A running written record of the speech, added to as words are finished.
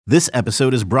This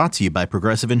episode is brought to you by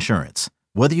Progressive Insurance.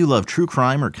 Whether you love true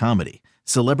crime or comedy,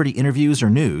 celebrity interviews or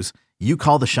news, you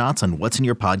call the shots on what's in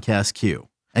your podcast queue.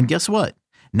 And guess what?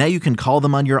 Now you can call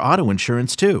them on your auto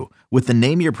insurance too with the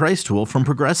Name Your Price tool from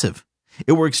Progressive.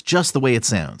 It works just the way it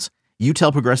sounds. You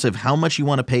tell Progressive how much you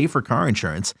want to pay for car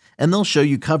insurance, and they'll show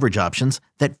you coverage options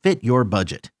that fit your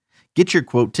budget. Get your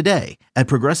quote today at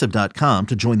Progressive.com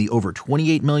to join the over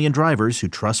 28 million drivers who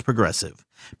trust Progressive.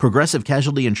 Progressive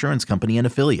Casualty Insurance Company and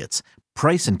Affiliates.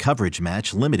 Price and coverage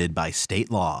match limited by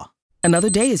state law. Another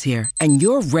day is here, and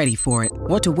you're ready for it.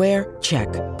 What to wear? Check.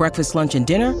 Breakfast, lunch, and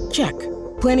dinner? Check.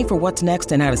 Planning for what's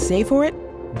next and how to save for it?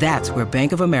 That's where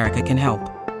Bank of America can help.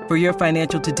 For your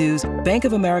financial to-dos, Bank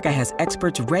of America has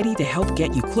experts ready to help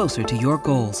get you closer to your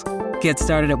goals. Get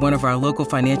started at one of our local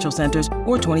financial centers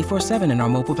or 24/7 in our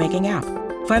mobile banking app.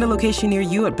 Find a location near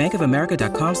you at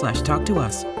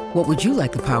bankofamerica.com/talktous. What would you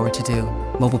like the power to do?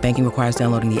 Mobile banking requires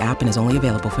downloading the app and is only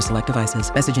available for select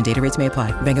devices. Message and data rates may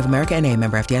apply. Bank of America N.A.,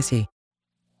 member FDIC.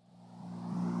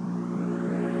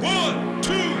 1,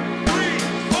 2, 3,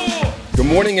 4. Good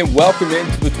morning and welcome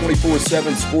into the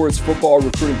 24/7 Sports Football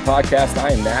Recruiting Podcast.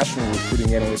 I am National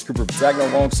Recruiting Analyst Cooper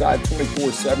Patagna alongside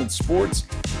 24/7 Sports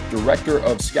Director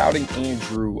of Scouting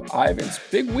Andrew Ivins.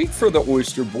 Big week for the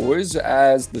Oyster Boys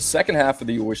as the second half of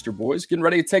the Oyster Boys getting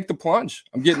ready to take the plunge.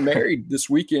 I'm getting married this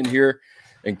weekend here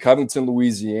in Covington,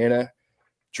 Louisiana.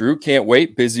 Drew, can't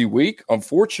wait. Busy week.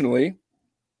 Unfortunately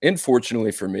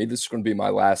for me, this is going to be my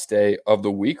last day of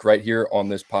the week right here on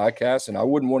this podcast, and I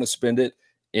wouldn't want to spend it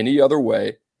any other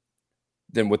way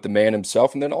than with the man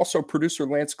himself, and then also producer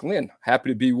Lance Glenn. Happy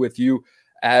to be with you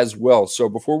as well. So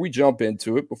before we jump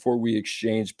into it, before we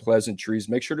exchange pleasantries,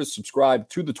 make sure to subscribe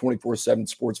to the 24/7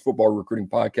 Sports Football Recruiting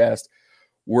Podcast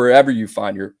wherever you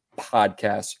find your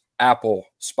podcasts. Apple,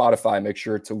 Spotify, make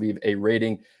sure to leave a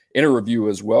rating and a review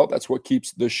as well. That's what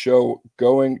keeps the show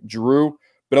going. Drew,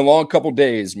 been a long couple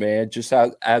days, man, just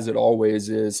as it always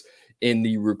is in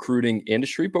the recruiting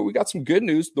industry. But we got some good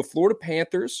news. The Florida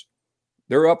Panthers,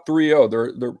 they're up 3-0.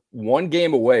 They're one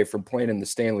game away from playing in the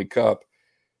Stanley Cup.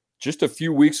 Just a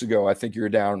few weeks ago, I think you were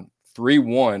down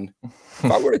 3-1. If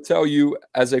I were to tell you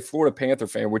as a Florida Panther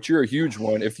fan, which you're a huge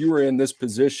one, if you were in this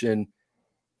position,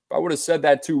 if I would have said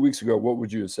that 2 weeks ago, what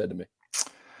would you have said to me?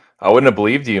 I wouldn't have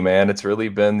believed you, man. It's really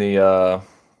been the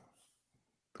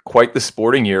quite the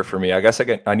sporting year for me. I guess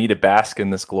I need to bask in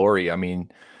this glory. I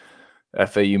mean,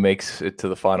 FAU makes it to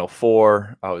the Final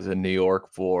Four. I was in New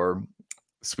York for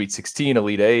Sweet 16,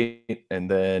 Elite 8, and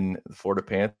then the Florida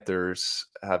Panthers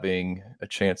having a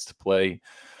chance to play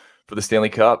for the Stanley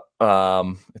Cup.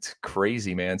 It's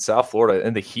crazy, man. South Florida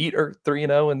and the Heat are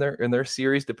 3-0 in their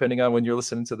series, depending on when you're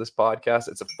listening to this podcast.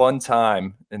 It's a fun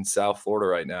time in South Florida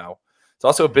right now. It's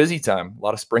also a busy time. A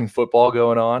lot of spring football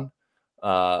going on.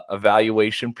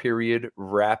 Evaluation period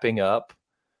wrapping up.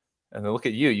 And then look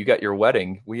at you. You got your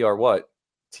wedding. We are what?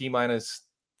 T-minus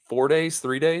 4 days,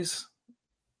 3 days?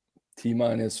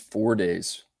 T-minus 4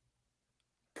 days.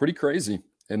 Pretty crazy.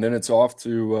 And then it's off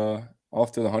to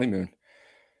the honeymoon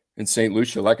in St.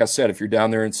 Lucia. Like I said, if you're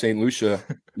down there in St. Lucia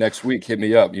next week, hit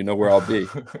me up. You know where I'll be.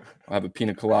 I have a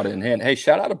pina colada in hand. Hey,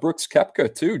 shout out to Brooks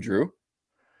Koepka too, Drew.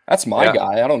 That's my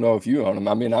guy. I don't know if you own him.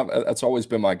 I mean, that's always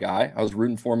been my guy. I was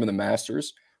rooting for him in the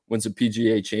Masters. Wins a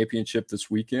PGA championship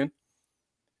this weekend.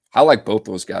 I like both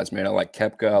those guys, man. I like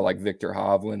Koepka. I like Victor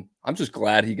Hovland. I'm just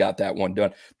glad he got that one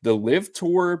done. The Live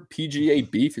Tour PGA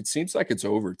beef, it seems like it's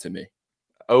over to me.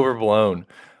 Overblown.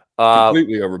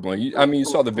 Completely overblown. You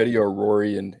saw the video of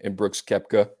Rory and Brooks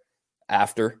Koepka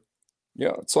after.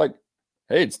 It's like,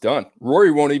 hey, it's done.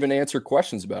 Rory won't even answer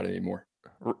questions about it anymore.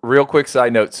 Real quick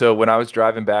side note. So when I was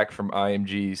driving back from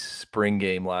IMG's spring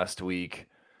game last week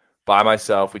by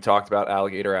myself, we talked about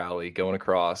Alligator Alley going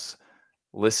across.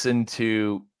 Listen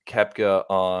to Koepka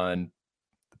on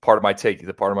the Part of My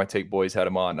Take boys had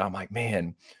him on. And I'm like,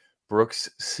 man, Brooks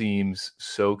seems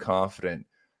so confident.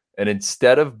 And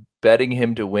instead of betting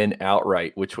him to win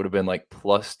outright, which would have been like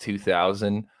plus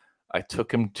 2,000, I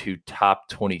took him to top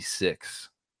 26.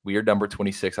 Weird number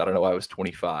 26. I don't know why I was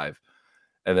 25.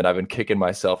 And then I've been kicking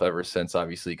myself ever since,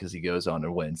 obviously, because he goes on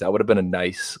and wins. That would have been a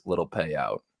nice little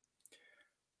payout.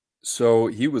 So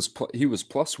he was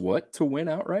plus what to win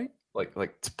outright? Like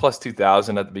plus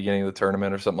 2,000 at the beginning of the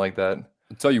tournament or something like that.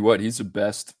 I'll tell you what, he's the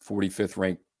best 45th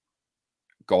ranked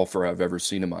golfer I've ever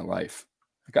seen in my life.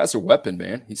 That guy's a weapon,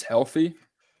 man. He's healthy.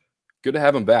 Good to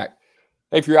have him back.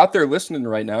 Hey, if you're out there listening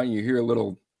right now and you hear a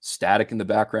little static in the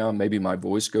background, maybe my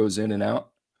voice goes in and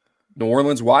out, New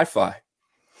Orleans Wi-Fi.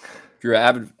 If you're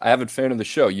an avid fan of the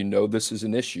show, you know this is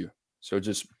an issue. So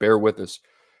just bear with us.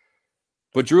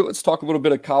 But Drew, let's talk a little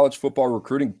bit of college football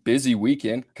recruiting. Busy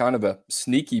weekend, kind of a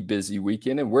sneaky busy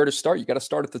weekend. And where to start? You got to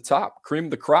start at the top. Cream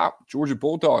of the crop, Georgia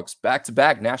Bulldogs,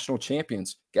 back-to-back national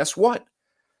champions. Guess what?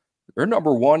 They're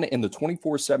number one in the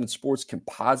 24/7 Sports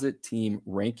composite team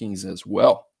rankings as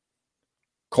well.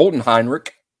 Colton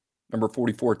Heinrich, number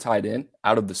 44 tight end,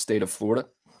 out of the state of Florida.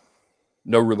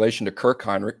 No relation to Kirk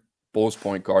Heinrich, Bulls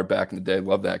point guard back in the day.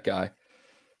 Love that guy.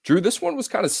 Drew, this one was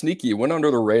kind of sneaky. It went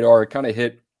under the radar. It kind of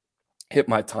hit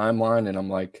my timeline, and I'm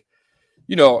like,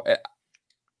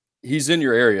 he's in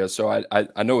your area, so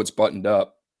I know it's buttoned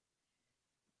up.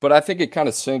 But I think it kind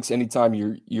of sinks anytime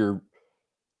you're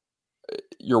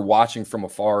watching from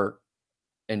afar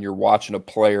and you're watching a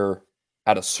player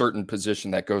at a certain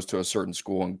position that goes to a certain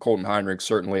school. And Colton Heinrich,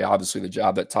 certainly, obviously, the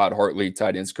job that Todd Hartley,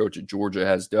 tight ends coach at Georgia,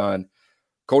 has done.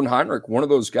 Colton Heinrich, one of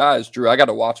those guys, Drew, I got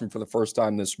to watch him for the first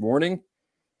time this morning.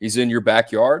 He's in your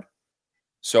backyard.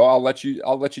 So I'll let you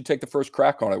take the first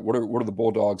crack on it. What are the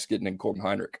Bulldogs getting in Colton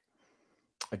Heinrich?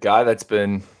 A guy that's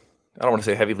been, I don't want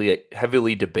to say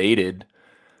heavily debated,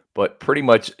 but pretty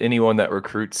much anyone that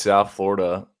recruits South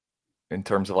Florida in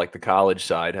terms of like the college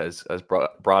side has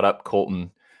brought up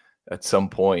Colton at some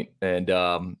point. And,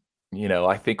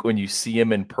 I think when you see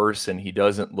him in person, he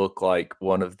doesn't look like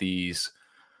one of these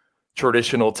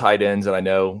traditional tight ends. And I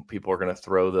know people are going to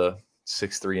throw the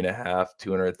 6'3.5",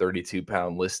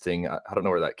 232-pound listing. I don't know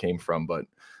where that came from, but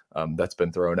that's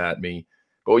been thrown at me.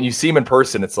 But when you see him in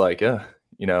person, it's like,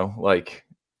 like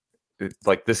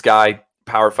this guy,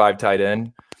 Power 5 tight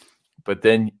end. But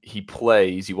then he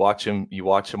plays. You watch him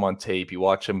on tape. You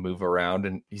watch him move around,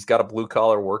 and he's got a blue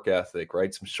collar work ethic,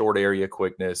 right? Some short area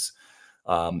quickness,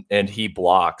 and he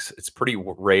blocks. It's pretty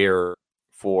rare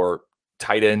for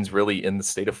tight ends really in the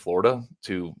state of Florida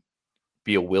to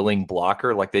be a willing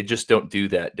blocker. Like, they just don't do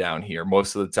that down here.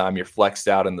 Most of the time you're flexed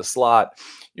out in the slot.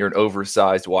 You're an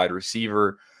oversized wide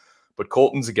receiver. But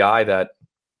Colton's a guy that,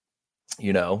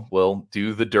 will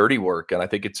do the dirty work. And I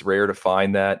think it's rare to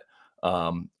find that.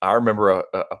 I remember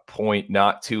a point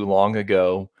not too long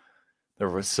ago, there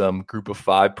was some group of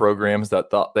 5 programs that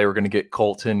thought they were going to get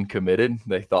Colton committed.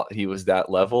 They thought he was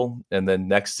that level. And then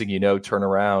next thing you know, turn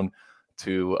around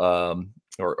to,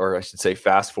 or I should say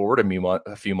fast forward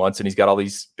a few months, and he's got all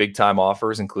these big time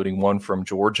offers, including one from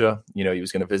Georgia. He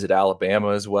was going to visit Alabama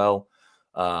as well.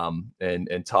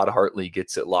 And Todd Hartley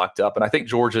gets it locked up. And I think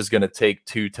Georgia's going to take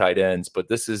 2 tight ends, but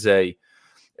this is a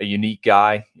unique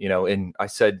guy, and I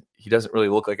said he doesn't really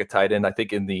look like a tight end. I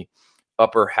think in the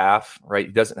upper half, right,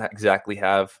 he doesn't exactly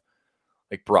have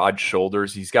like broad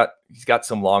shoulders. He's got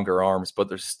some longer arms, but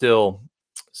there's still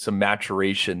some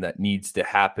maturation that needs to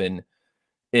happen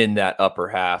in that upper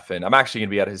half. And I'm actually going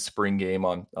to be at his spring game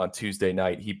on Tuesday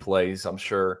night. He plays. I'm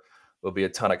sure there'll be a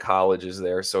ton of colleges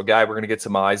there. So a guy we're going to get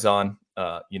some eyes on.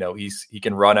 He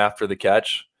can run after the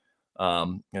catch.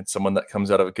 And someone that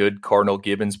comes out of a good Cardinal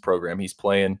Gibbons program. He's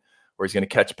playing where he's going to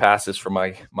catch passes from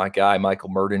my guy, Michael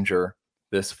Merdinger,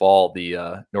 this fall,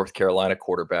 the North Carolina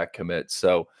quarterback commit.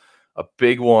 So a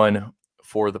big one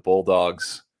for the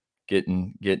Bulldogs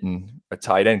getting a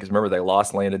tight end. Because remember, they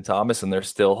lost Landon Thomas, and they're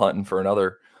still hunting for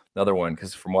another one.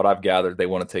 Because from what I've gathered, they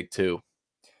want to take 2.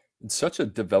 It's such a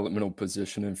developmental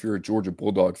position. And if you're a Georgia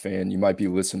Bulldog fan, you might be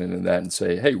listening to that and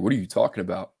say, hey, what are you talking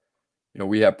about?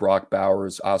 We have Brock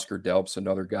Bowers, Oscar Delps,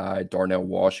 another guy. Darnell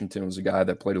Washington was a guy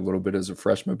that played a little bit as a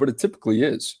freshman, but it typically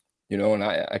is, and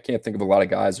I can't think of a lot of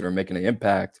guys that are making an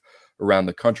impact around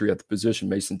the country at the position.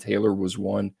 Mason Taylor was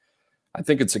one. I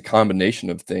think it's a combination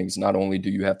of things. Not only do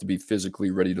you have to be physically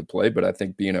ready to play, but I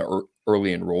think being an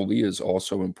early enrollee is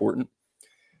also important.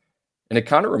 And it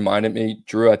kind of reminded me,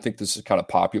 Drew, I think this is kind of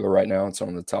popular right now. It's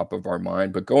on the top of our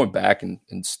mind, but going back and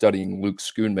studying Luke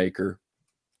Schoonmaker,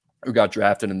 who got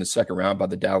drafted in the second round by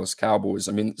the Dallas Cowboys.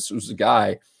 I mean, this was a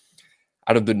guy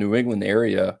out of the New England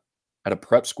area at a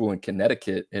prep school in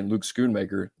Connecticut, and Luke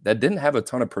Schoonmaker, that didn't have a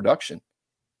ton of production,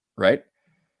 right?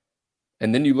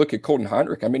 And then you look at Colton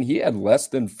Heinrich. I mean, he had less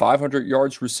than 500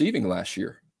 yards receiving last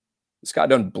year. This guy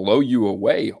doesn't blow you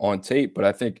away on tape, but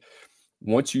I think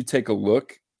once you take a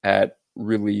look at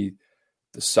really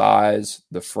the size,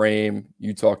 the frame,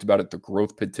 you talked about it, the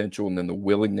growth potential, and then the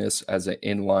willingness as an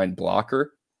inline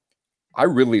blocker, I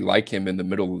really like him in the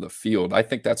middle of the field. I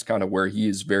think that's kind of where he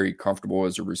is very comfortable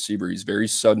as a receiver. He's very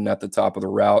sudden at the top of the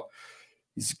route.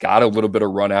 He's got a little bit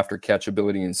of run after catch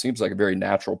ability, and seems like a very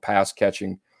natural pass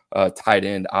catching tight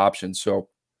end option. So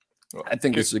I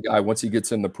think this is a guy, once he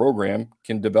gets in the program,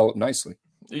 can develop nicely.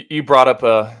 You brought up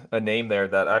a name there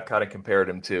that I've kind of compared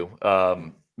him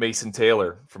to. Mason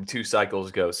Taylor from 2 cycles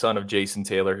ago, son of Jason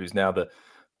Taylor, who's now the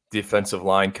defensive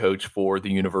line coach for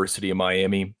the University of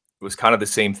Miami. It was kind of the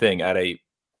same thing at a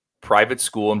private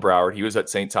school in Broward. He was at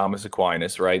St. Thomas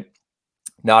Aquinas, right?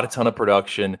 Not a ton of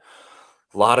production.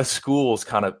 A lot of schools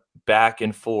kind of back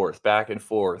and forth,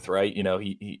 right?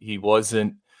 He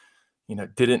wasn't,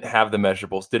 didn't have the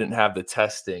measurables, didn't have the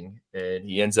testing, and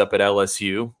he ends up at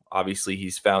LSU. Obviously,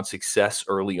 he's found success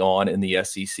early on in the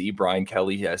SEC. Brian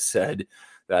Kelly has said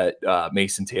that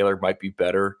Mason Taylor might be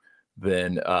better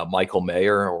than Michael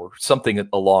Mayer or something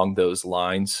along those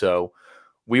lines. So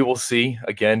we will see.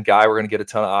 Again, guy we're going to get a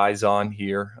ton of eyes on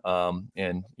here.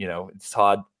 It's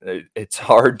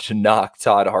hard to knock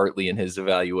Todd Hartley in his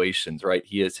evaluations, right?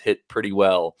 He has hit pretty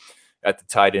well at the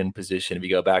tight end position. If you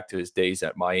go back to his days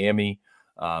at Miami,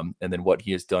 and then what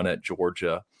he has done at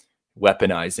Georgia,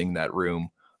 weaponizing that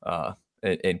room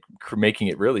and making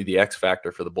it really the X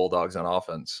factor for the Bulldogs on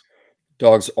offense.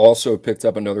 Dogs also picked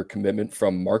up another commitment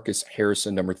from Marcus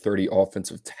Harrison, number 30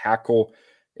 offensive tackle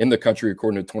in the country,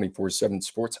 according to 24/7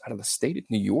 Sports, out of the state of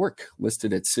New York,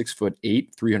 listed at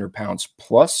 6'8", 300 pounds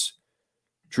plus.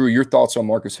 Drew, your thoughts on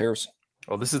Marcus Harrison?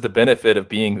 Well, this is the benefit of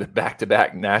being the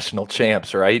back-to-back national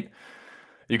champs, right?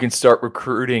 You can start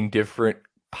recruiting different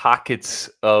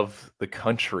pockets of the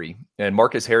country. And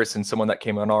Marcus Harrison, someone that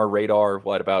came on our radar,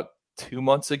 about 2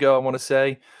 months ago, I want to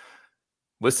say,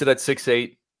 listed at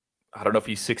 6'8". I don't know if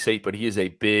he's 6'8", but he is a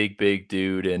big, big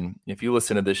dude. And if you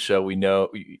listen to this show, we know,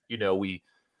 we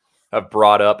have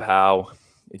brought up how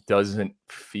it doesn't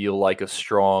feel like a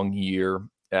strong year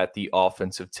at the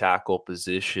offensive tackle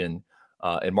position.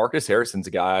 And Marcus Harrison's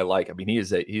a guy I like. I mean,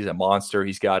 he's a monster.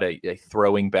 He's got a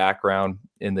throwing background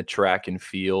in the track and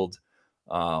field.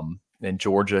 And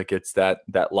Georgia gets that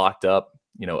locked up,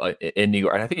 in New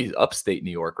York. And I think he's upstate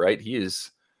New York, right?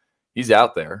 He's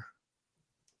out there.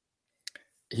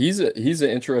 He's an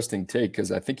interesting take because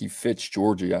I think he fits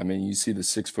Georgia. I mean, you see the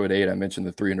 6'8". I mentioned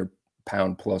the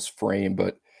 300-pound plus frame,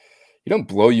 but he don't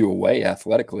blow you away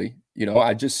athletically.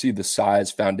 I just see the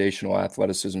size, foundational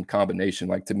athleticism combination.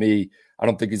 Like, to me, I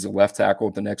don't think he's a left tackle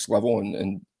at the next level,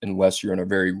 and unless you're in a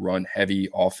very run-heavy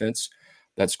offense,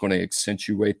 that's going to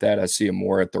accentuate that. I see him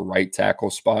more at the right tackle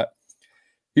spot.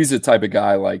 He's the type of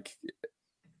guy, like,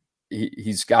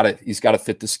 he's got to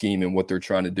fit the scheme and what they're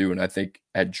trying to do. And I think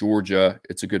at Georgia,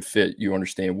 it's a good fit. You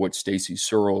understand what Stacey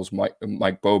Searles,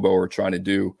 Mike Bobo are trying to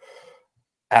do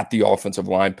at the offensive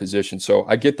line position. So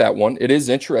I get that one. It is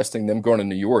interesting, them going to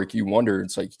New York. You wonder,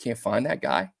 it's like, you can't find that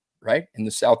guy, right, in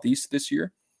the Southeast this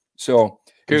year. So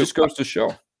it just goes to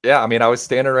show. Yeah, I mean, I was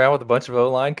standing around with a bunch of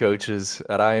O-line coaches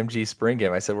at IMG spring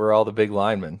game. I said, we're all the big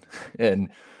linemen. And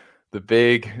the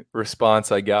big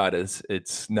response I got is,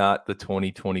 it's not the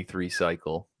 2023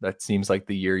 cycle. That seems like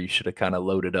the year you should have kind of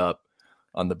loaded up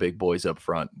on the big boys up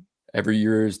front. Every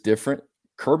year is different.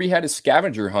 Kirby had his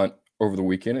scavenger hunt over the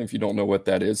weekend. And if you don't know what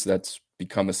that is, that's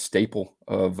become a staple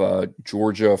of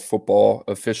Georgia football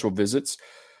official visits.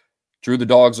 Drew, the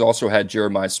Dogs also had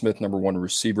Jeremiah Smith, number 1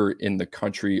 receiver in the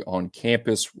country, on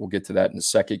campus. We'll get to that in a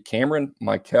second. Cameron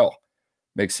Michael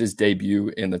makes his debut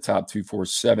in the Top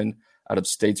 247 out of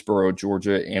Statesboro,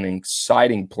 Georgia, an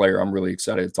exciting player. I'm really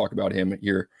excited to talk about him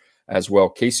here as well.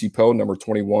 Casey Poe, number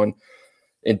 21,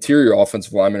 interior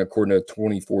offensive lineman, according to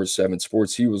 24/7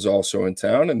 Sports. He was also in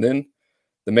town. And then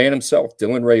the man himself,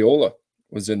 Dylan Raiola,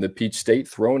 was in the Peach State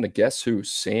throwing to guess who?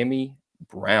 Sammy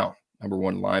Brown, number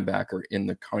 1 linebacker in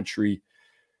the country.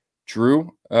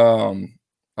 Drew, a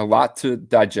lot to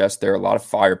digest there, a lot of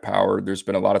firepower. There's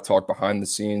been a lot of talk behind the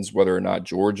scenes whether or not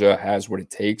Georgia has what it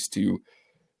takes to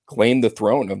claim the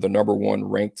throne of the number 1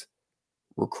 ranked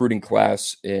recruiting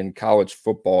class in college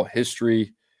football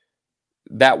history.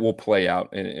 That will play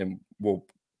out, and we'll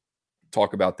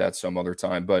talk about that some other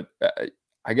time. But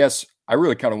I guess I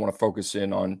really kind of want to focus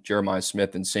in on Jeremiah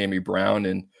Smith and Sammy Brown.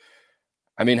 And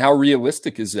I mean, how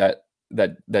realistic is that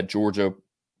Georgia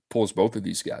pulls both of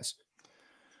these guys?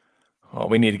 Well,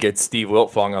 we need to get Steve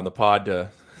Wiltfong on the pod to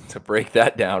break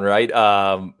that down, right?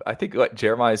 I think what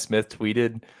Jeremiah Smith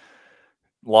tweeted,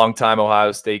 longtime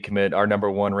Ohio State commit, our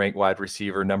number 1 ranked wide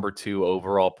receiver, number 2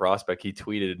 overall prospect. He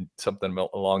tweeted something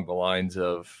along the lines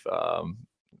of,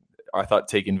 I thought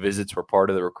taking visits were part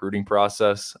of the recruiting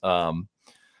process. I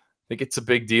think it's a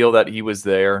big deal that he was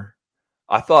there.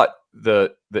 I thought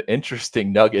the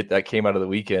interesting nugget that came out of the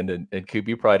weekend, and Coop,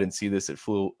 you probably didn't see this, it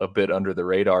flew a bit under the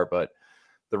radar, but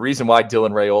the reason why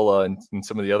Dylan Raiola and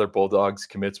some of the other Bulldogs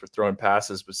commits were throwing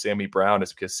passes with Sammy Brown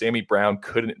is because Sammy Brown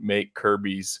couldn't make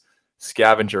Kirby's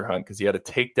scavenger hunt because he had to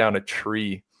take down a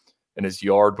tree in his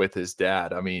yard with his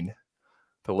dad. I mean,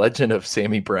 the legend of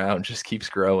Sammy Brown just keeps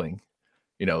growing.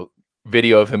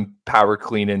 Video of him power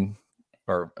cleaning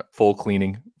or full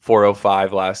cleaning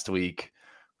 405 last week.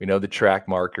 We know the track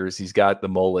markers. He's got the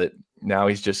mullet. now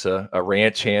he's just a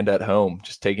ranch hand at home,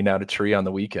 just taking out a tree on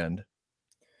the weekend.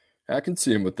 I can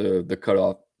see him with the cut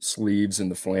off sleeves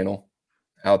and the flannel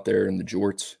out there in the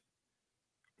jorts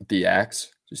with the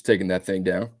axe, just taking that thing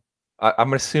down.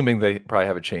 I'm assuming they probably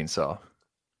have a chainsaw.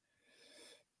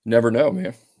 Never know,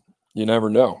 man. You never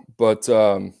know. But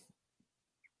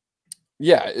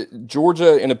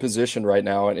Georgia in a position right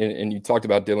now, and you talked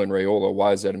about Dylan Raiola.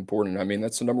 Why is that important? I mean,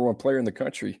 that's the number one player in the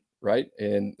country, right?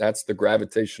 And that's the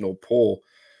gravitational pull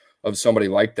of somebody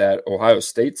like that. Ohio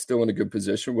State's still in a good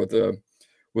position with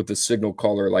a signal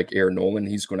caller like Aaron Nolan.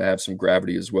 He's going to have some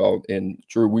gravity as well. And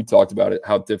Drew, we talked about it,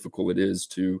 how difficult it is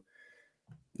to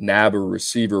nab a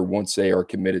receiver once they are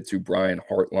committed to Brian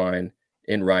Hartline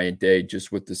and Ryan Day,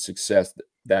 just with the success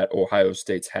that Ohio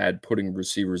State's had putting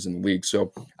receivers in the league.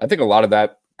 So I think a lot of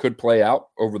that could play out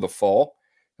over the fall,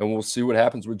 and we'll see what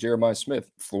happens with Jeremiah Smith.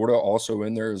 Florida also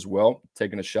in there as well,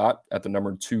 taking a shot at the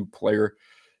number 2 player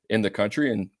in the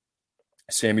country. And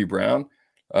Sammy Brown,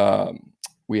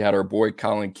 we had our boy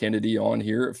Colin Kennedy on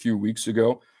here a few weeks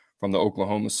ago from the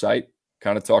Oklahoma site,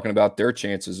 kind of talking about their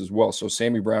chances as well. So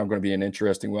Sammy Brown going to be an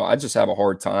interesting one. I just have a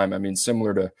hard time. I mean,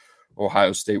 similar to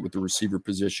Ohio State with the receiver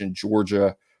position,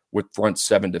 Georgia with front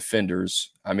 7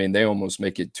 defenders. I mean, they almost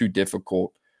make it too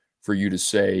difficult for you to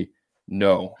say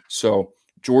no. So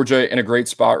Georgia in a great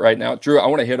spot right now. Drew, I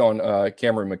want to hit on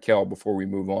Cameron McKell before we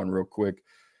move on real quick.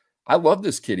 I love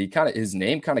this kid. His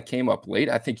name kind of came up late.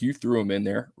 I think you threw him in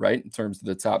there, right, in terms of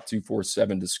the top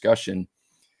 247 discussion.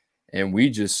 And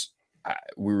we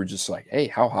were just like, hey,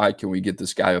 how high can we get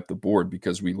this guy up the board?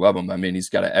 Because we love him. I mean, he's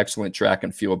got an excellent track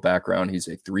and field background. He's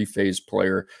a 3-phase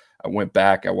player. I went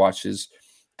back. I watched his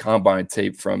combine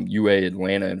tape from UA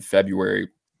Atlanta in February.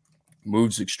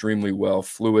 Moves extremely well,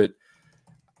 fluid.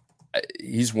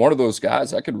 He's one of those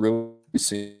guys I could really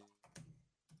see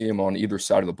him on either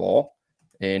side of the ball.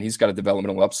 And he's got a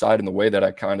developmental upside in the way that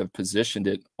I kind of positioned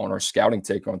it on our scouting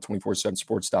take on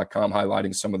 247sports.com,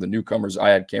 highlighting some of the newcomers. I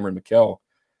had Cameron McKell.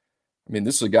 I mean,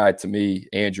 this is a guy to me,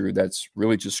 Andrew, that's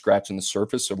really just scratching the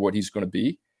surface of what he's going to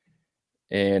be.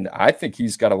 And I think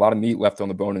he's got a lot of meat left on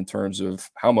the bone in terms of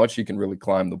how much he can really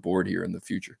climb the board here in the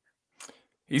future.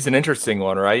 He's an interesting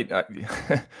one, right?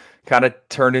 Kind of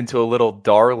turned into a little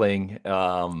darling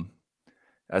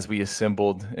as we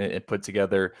assembled and put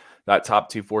together that top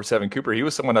 247. Cooper, he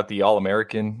was someone at the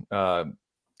All-American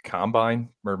Combine.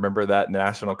 Remember that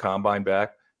National Combine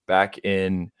back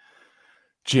in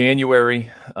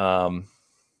January.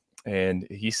 And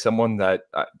he's someone that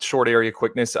short area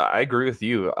quickness. I agree with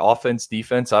you. Offense,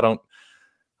 defense. I don't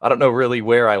know really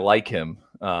where I like him.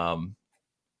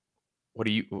 Where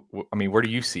do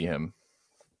you see him?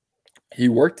 He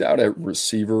worked out at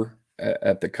receiver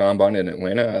at the combine in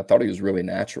Atlanta. I thought he was really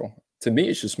natural. To me,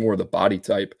 it's just more of the body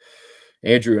type.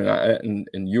 Andrew and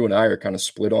you and I are kind of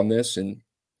split on this. And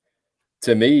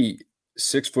to me,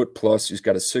 6 foot plus, he's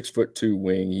got a 6'2"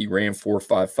 wing. He ran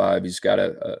 4.55. He's got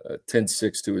a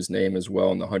 10.6 to his name as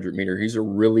well in the 100-meter. He's a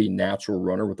really natural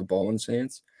runner with the ball in his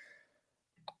hands.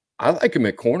 I like him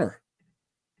at corner.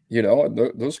 You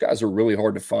know, those guys are really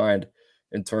hard to find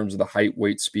in terms of the height,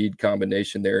 weight, speed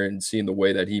combination there and seeing the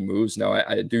way that he moves. Now,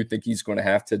 I do think he's going to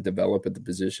have to develop at the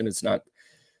position. It's not,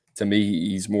 to me,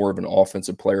 he's more of an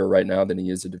offensive player right now than he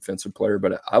is a defensive player.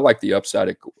 But I like the upside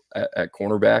at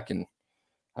cornerback, and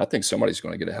I think somebody's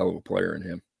going to get a hell of a player in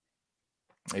him.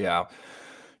 Yeah.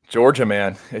 Georgia,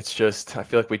 man, it's just, I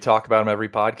feel like we talk about them every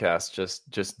podcast,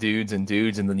 just dudes. And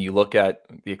then you look at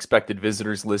the expected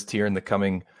visitors list here in the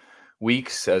coming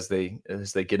weeks as they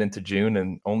get into June,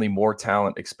 and only more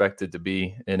talent expected to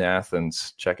be in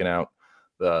Athens checking out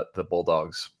the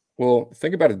Bulldogs. Well,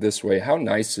 think about it this way. How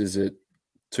nice is it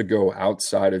to go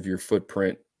outside of your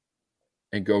footprint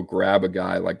and go grab a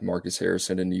guy like Marcus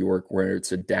Harrison in New York, where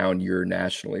it's a down year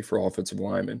nationally for offensive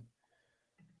linemen,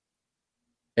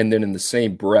 and then in the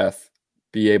same breath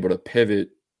be able to pivot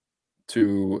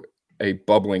to a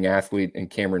bubbling athlete in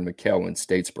Cameron McKell in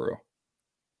Statesboro,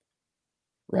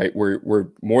 right?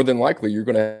 Where more than likely you're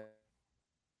going to have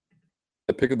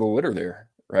the pick of the litter there,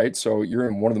 right? So you're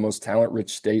in one of the most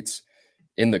talent-rich states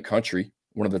in the country,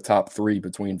 one of the top 3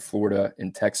 between Florida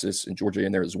and Texas and Georgia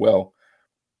in there as well.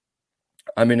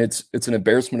 I mean, it's an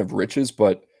embarrassment of riches,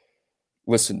 but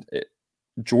listen,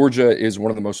 Georgia is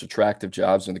one of the most attractive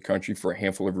jobs in the country for a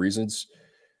handful of reasons.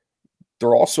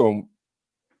 They're also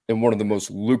in one of the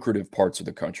most lucrative parts of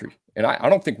the country. And I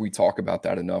don't think we talk about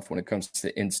that enough when it comes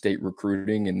to in-state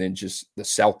recruiting and then just the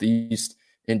Southeast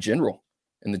in general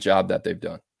and the job that they've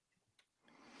done.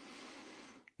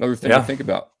 Another thing to think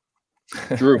about.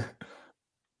 Drew,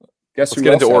 guess who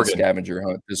else had a scavenger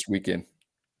hunt this weekend?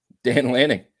 Dan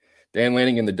Lanning. Dan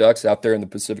Lanning and the Ducks out there in the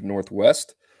Pacific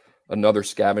Northwest. another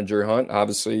scavenger hunt.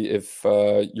 Obviously, if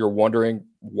you're wondering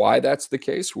why that's the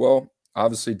case, well,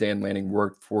 obviously Dan Lanning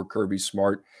worked for Kirby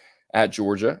Smart at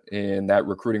Georgia, and that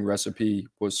recruiting recipe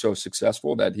was so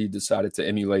successful that he decided to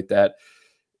emulate that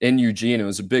in Eugene. It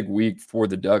was a big week for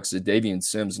the Ducks. Davian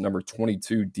Sims, number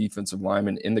 22 defensive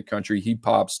lineman in the country, he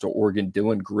pops to Oregon.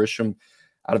 Dylan Grisham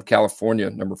out of California,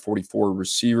 number 44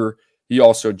 receiver. He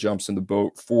also jumps in the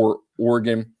boat for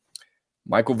Oregon.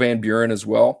 Michael Van Buren as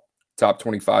well, top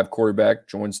 25 quarterback,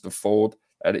 joins the fold.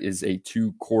 That is a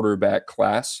 2-quarterback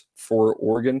class for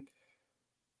Oregon.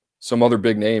 Some other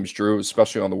big names, Drew,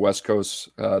 especially on the West Coast,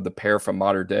 the pair from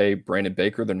Mater Dei, Brandon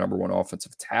Baker, the number 1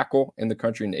 offensive tackle in the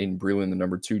country, and Aiden Breland, the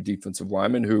number 2 defensive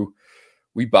lineman, who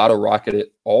we bottle rocketed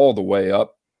all the way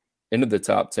up into the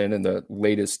top 10 in the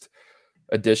latest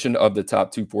edition of the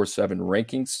Top 247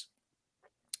 Rankings.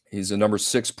 He's the number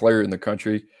 6 player in the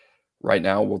country right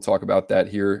now. We'll talk about that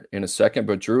here in a second.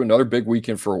 But, Drew, another big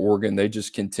weekend for Oregon. They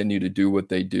just continue to do what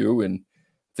they do. And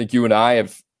I think you and I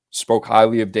have spoke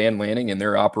highly of Dan Lanning and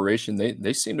their operation.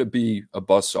 They seem to be a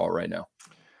buzzsaw right now.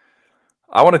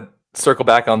 I want to circle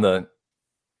back on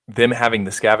them having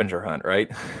the scavenger hunt,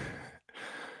 right?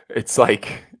 It's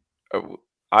like,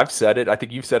 I've said it. I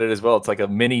think you've said it as well. It's like a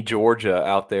mini Georgia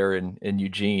out there in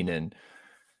Eugene, and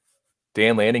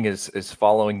Dan Lanning is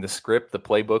following the script, the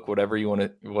playbook, whatever you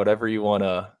want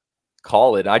to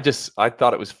call it. I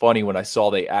thought it was funny when I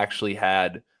saw they actually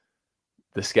had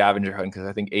the scavenger hunt, because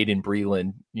I think Aiden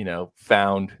Breland,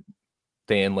 found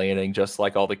Dan Lanning just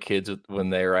like all the kids when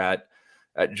they're at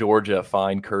Georgia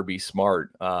find Kirby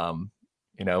Smart.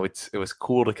 It was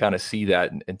cool to kind of see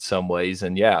that in some ways.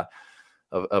 And yeah,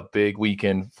 a big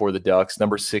weekend for the Ducks,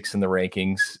 number 6 in the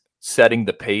rankings, setting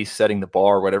the pace, setting the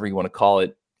bar, whatever you want to call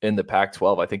it, in the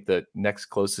Pac-12. I think the next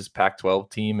closest Pac-12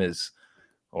 team is,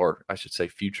 or I should say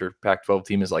future Pac-12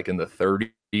 team is like in the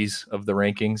 30s of the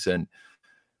rankings. And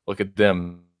look at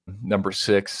them, number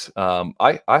 6.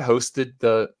 I hosted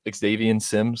the Xavier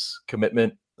Sims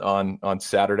commitment on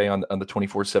Saturday on the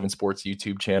 247 Sports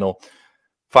YouTube channel.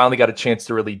 Finally got a chance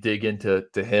to really dig into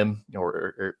him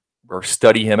or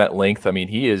study him at length. I mean,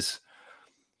 he is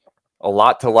a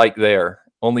lot to like there.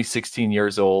 Only 16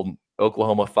 years old,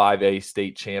 Oklahoma 5A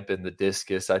state champ in the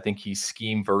discus. I think he's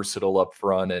scheme versatile up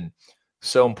front, and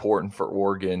so important for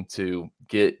Oregon to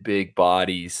get big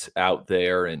bodies out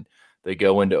there. And they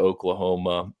go into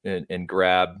Oklahoma and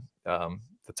grab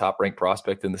the top-ranked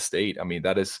prospect in the state. I mean,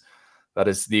 that is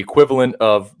the equivalent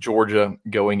of Georgia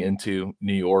going into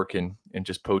New York and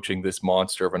just poaching this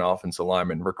monster of an offensive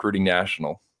lineman, recruiting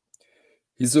national.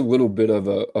 He's a little bit of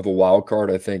a wild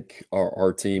card. I think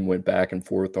our team went back and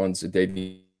forth on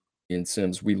Xavier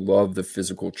Sims. We love the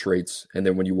physical traits. And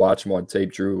then when you watch him on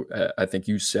tape, Drew, I think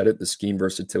you said it, the scheme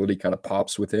versatility kind of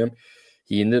pops with him.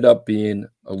 He ended up being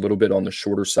a little bit on the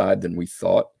shorter side than we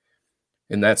thought,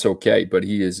 and that's okay. But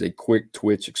he is a quick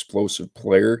twitch, explosive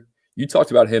player. You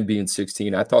talked about him being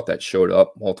 16. I thought that showed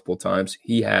up multiple times.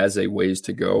 He has a ways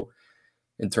to go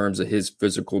in terms of his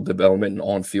physical development and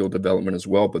on-field development as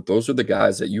well. But those are the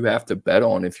guys that you have to bet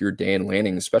on if you're Dan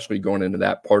Lanning, especially going into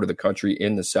that part of the country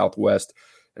in the Southwest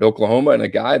at Oklahoma, and a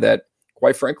guy that,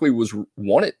 quite frankly, was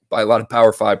wanted by a lot of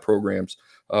Power 5 programs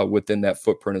within that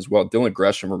footprint as well. Dylan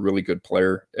Gresham, a really good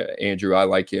player. Andrew, I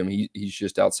like him. He's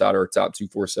just outside our top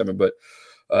 247, but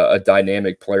a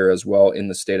dynamic player as well in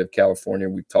the state of California.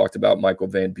 We've talked about Michael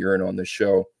Van Buren on this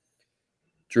show.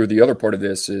 Drew, the other part of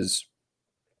this is,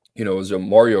 it was a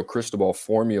Mario Cristobal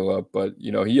formula, but,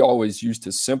 he always used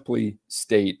to simply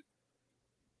state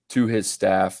to his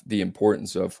staff the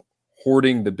importance of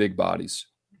hoarding the big bodies.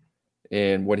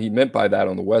 And what he meant by that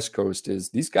on the West Coast is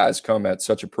these guys come at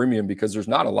such a premium because there's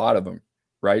not a lot of them,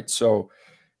 right? So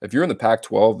if you're in the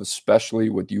Pac-12, especially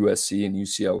with USC and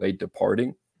UCLA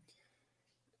departing,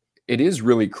 it is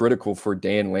really critical for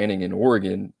Dan Lanning in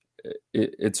Oregon.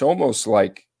 It's almost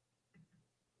like,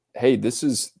 hey, this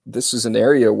is an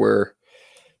area where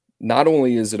not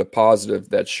only is it a positive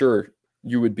that, sure,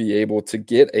 you would be able to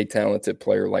get a talented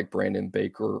player like Brandon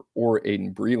Baker or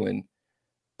Aiden Breland,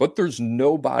 but there's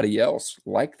nobody else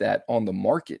like that on the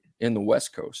market in the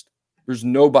West Coast. There's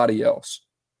nobody else.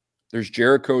 There's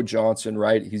Jericho Johnson,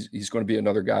 right? He's going to be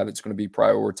another guy that's going to be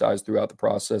prioritized throughout the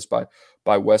process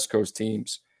by West Coast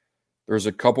teams. There's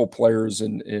a couple players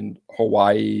in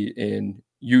Hawaii, in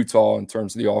Utah in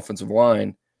terms of the offensive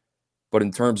line, but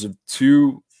in terms of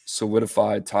 2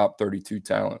 solidified top 32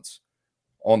 talents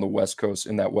on the West Coast,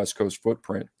 in that West Coast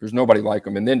footprint, there's nobody like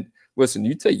them. And then, listen,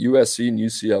 you take USC and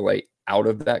UCLA out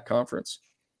of that conference,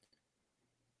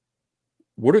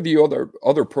 what are the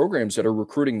other programs that are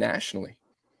recruiting nationally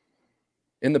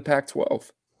in the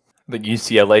Pac-12? I think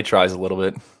UCLA tries a little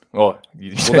bit. Well,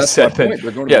 you just that's my said that. point.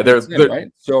 They're going to Yeah, the Big Ten,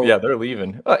 right? So they're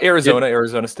leaving.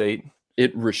 Arizona State.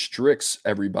 it restricts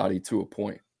everybody to a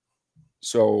point.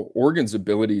 So Oregon's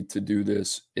ability to do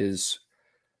this is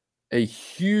a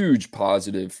huge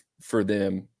positive for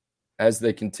them as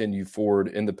they continue forward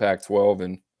in the Pac-12.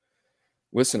 And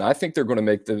listen, I think they're going to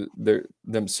make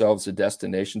themselves a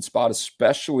destination spot,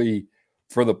 especially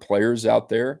for the players out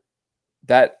there.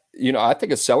 That, I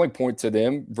think a selling point to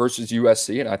them versus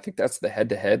USC, and I think that's the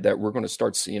head-to-head that we're going to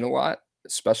start seeing a lot,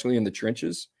 especially in the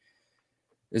trenches,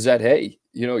 is that, hey,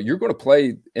 you're going to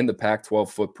play in the Pac-12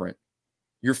 footprint.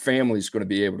 Your family's going to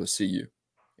be able to see you.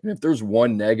 And if there's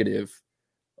one negative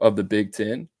of the Big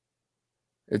Ten,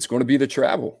 it's going to be the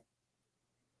travel,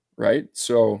 right?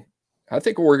 So I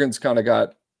think Oregon's kind of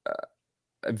got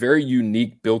a very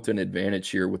unique built-in advantage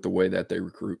here with the way that they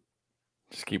recruit.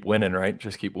 Just keep winning, right?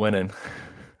 Just keep winning.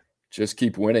 Just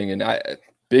keep winning. And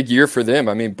big year for them.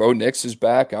 I mean, Bo Nix is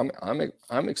back.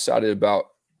 I'm excited about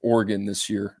Oregon this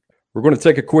year. We're going to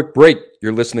take a quick break.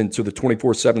 You're listening to the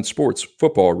 24/7 Sports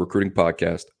Football Recruiting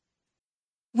Podcast.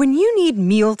 When you need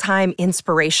mealtime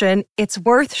inspiration, it's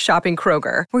worth shopping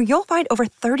Kroger, where you'll find over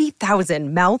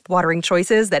 30,000 mouth-watering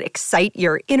choices that excite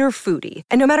your inner foodie.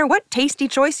 And no matter what tasty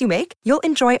choice you make, you'll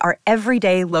enjoy our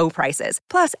everyday low prices,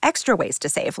 plus extra ways to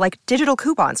save, like digital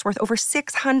coupons worth over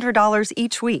 $600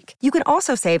 each week. You can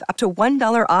also save up to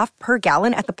 $1 off per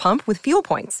gallon at the pump with fuel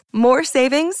points. More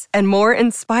savings and more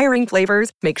inspiring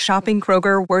flavors make shopping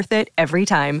Kroger worth it every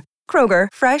time. Kroger,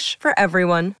 fresh for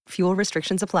everyone. Fuel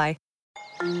restrictions apply.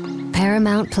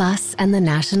 Paramount Plus and the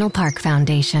National Park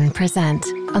Foundation present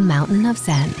A Mountain of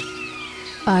Zen.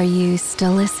 Are you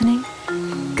still listening?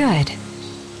 Good.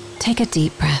 Take a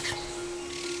deep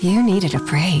breath. You needed a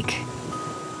break.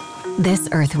 This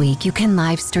Earth Week, you can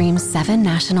live stream 7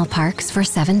 national parks for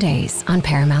 7 days on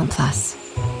Paramount Plus.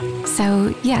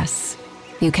 So, yes,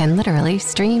 you can literally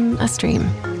stream a stream.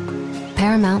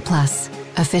 Paramount Plus,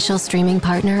 official streaming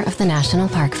partner of the National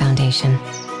Park Foundation.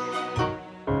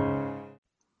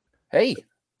 Hey,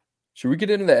 should we get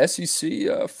into the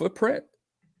SEC footprint?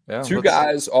 Yeah, 2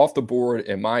 guys off the board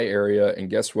in my area, and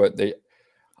guess what?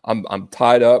 I'm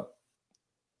tied up.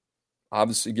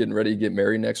 Obviously, getting ready to get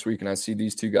married next week, and I see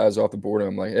these 2 guys off the board,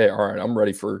 and I'm like, hey, all right, I'm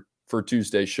ready for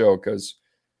Tuesday's show because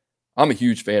I'm a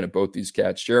huge fan of both these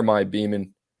cats. Jeremiah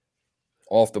Beeman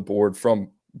off the board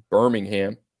from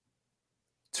Birmingham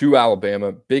to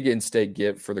Alabama, big in-state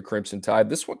get for the Crimson Tide.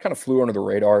 This one kind of flew under the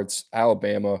radar. It's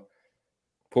Alabama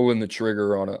pulling the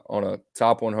trigger on a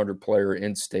top 100 player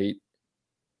in state.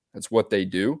 That's what they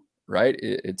do, right?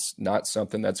 It's not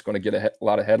something that's going to get a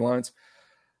lot of headlines.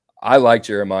 I like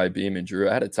Jeremiah Beeman, Drew.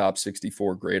 I had a top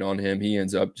 64 grade on him. He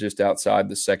ends up just outside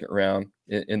the second round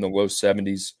in the low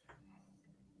 70s.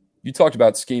 You talked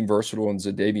about scheme versatile and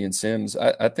Zadavian Sims.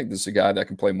 I think this is a guy that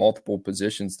can play multiple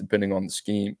positions depending on the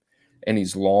scheme. And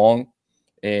he's long,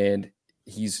 and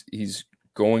he's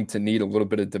going to need a little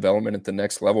bit of development at the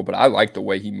next level, but I like the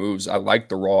way he moves. I like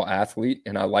the raw athlete,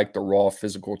 and I like the raw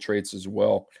physical traits as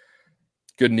well.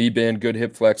 Good knee bend, good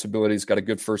hip flexibility. He's got a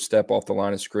good first step off the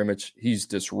line of scrimmage. He's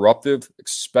disruptive,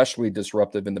 especially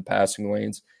disruptive in the passing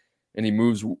lanes, and he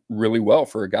moves really well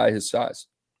for a guy his size.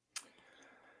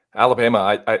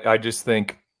 Alabama, I just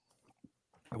think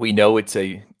we know it's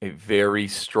a very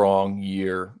strong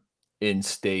year in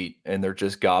state, and they're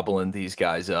just gobbling these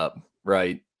guys up,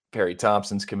 right? Perry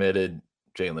Thompson's committed.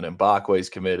 Jalen Mbakwe's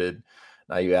committed.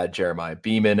 Now you add Jeremiah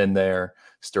Beeman in there.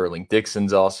 Sterling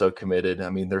Dixon's also committed. I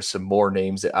mean, there's some more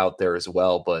names out there as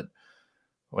well. But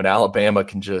when Alabama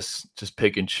can just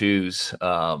pick and choose,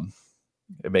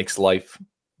 it makes life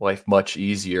much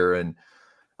easier. And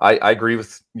I agree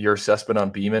with your assessment on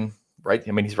Beeman. Right?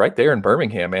 I mean, he's right there in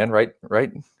Birmingham, man. Right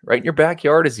in your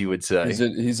backyard, as you would say.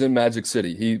 He's in Magic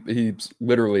City. He's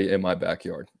literally in my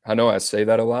backyard. I know I say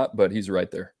that a lot, but he's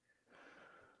right there.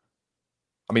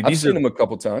 I mean, I've seen him a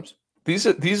couple times. These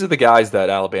are the guys that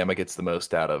Alabama gets the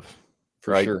most out of.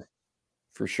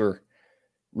 For sure.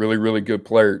 Really, really good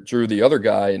player. Drew, the other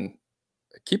guy, and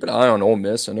keep an eye on Ole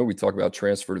Miss. I know we talk about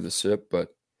transfer to the SIP,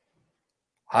 but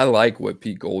I like what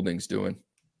Pete Golding's doing.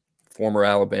 Former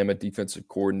Alabama defensive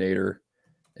coordinator,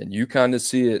 and you kind of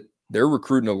see it. They're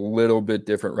recruiting a little bit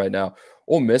different right now.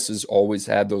 Ole Miss has always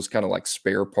had those kind of like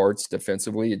spare parts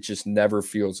defensively. It just never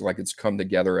feels like it's come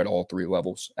together at all 3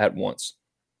 levels at once.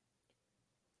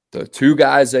 The 2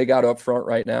 guys they got up front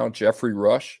right now, Jeffrey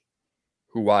Rush,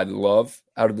 who I love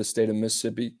out of the state of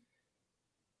Mississippi,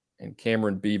 and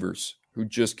Cameron Beavers, who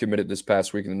just committed this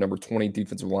past week, and the number 20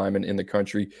 defensive lineman in the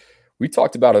country. We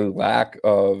talked about a lack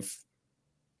of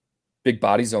big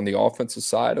bodies on the offensive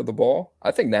side of the ball.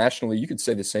 I think nationally you could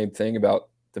say the same thing about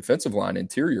defensive line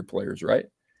interior players, right?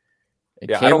 And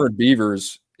Yeah, Cameron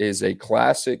Beavers is a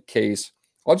classic case.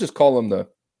 I'll just call him the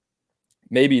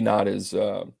maybe not as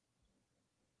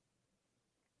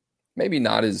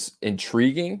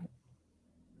intriguing.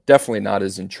 Definitely not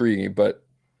as intriguing, but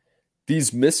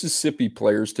these Mississippi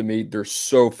players, to me, they're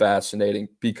so fascinating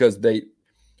because the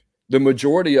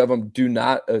majority of them do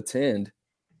not attend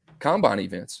combine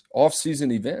events,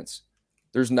 off-season events.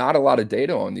 There's not a lot of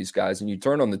data on these guys, and you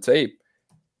turn on the tape,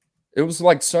 it was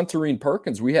like Suntarine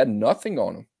Perkins. We had nothing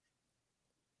on him.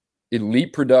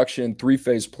 Elite production,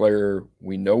 three-phase player.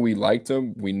 We know we liked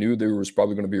him. We knew there was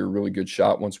probably going to be a really good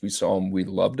shot once we saw him. We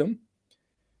loved him.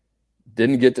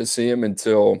 Didn't get to see him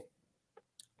until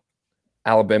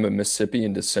Alabama, Mississippi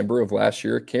in December of last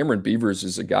year. Cameron Beavers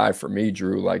is a guy for me,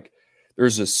 Drew. Like,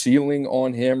 there's a ceiling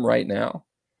on him right now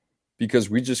because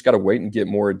we just got to wait and get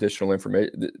more additional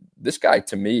information. This guy,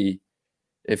 to me,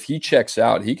 if he checks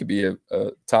out, he could be a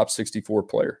top 64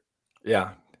 player.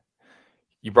 Yeah.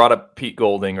 You brought up Pete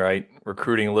Golding, right?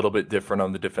 Recruiting a little bit different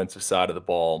on the defensive side of the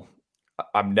ball.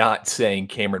 I'm not saying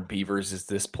Cameron Beavers is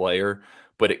this player,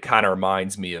 but it kind of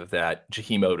reminds me of that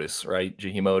Jaheim Otis, right?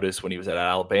 Jaheim Otis, when he was at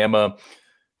Alabama,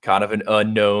 kind of an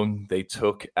unknown. They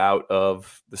took out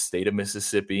of the state of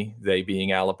Mississippi, they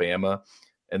being Alabama.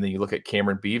 And then you look at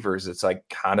Cameron Beavers, it's like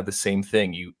kind of the same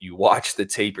thing. You watch the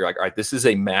tape, you're like, all right, this is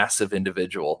a massive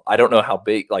individual. I don't know how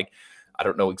big, I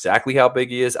don't know exactly how big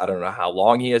he is. I don't know how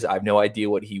long he is. I have no idea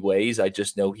what he weighs. I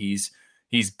just know he's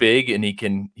big and he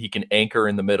can anchor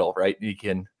in the middle, right? He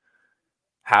can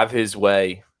have his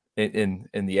way in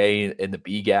the A and the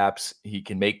B gaps. He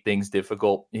can make things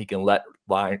difficult. He can let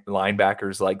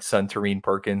linebackers like Suntarine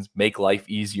Perkins make life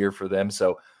easier for them.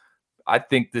 So I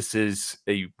think this is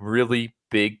a really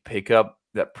big pickup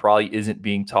that probably isn't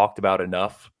being talked about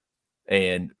enough.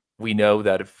 And we know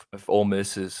that if Ole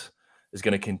Miss is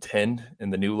going to contend in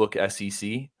the new look SEC,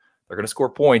 they're going to score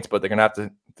points, but they're going to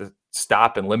have to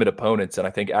stop and limit opponents. And I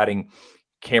think adding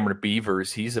Cameron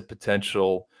Beavers, he's a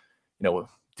potential,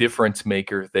 difference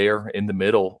maker there in the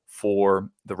middle for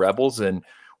the Rebels. And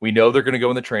we know they're going to go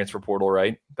in the transfer portal,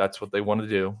 right? That's what they want to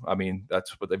do. I mean,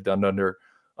 that's what they've done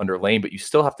under Lane, but you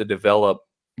still have to develop,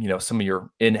 some of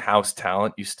your in-house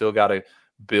talent. You still got to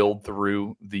build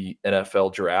through the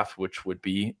NFL draft, which would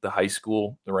be the high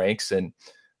school ranks. And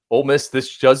Ole Miss,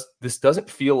 this doesn't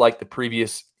feel like the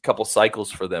previous couple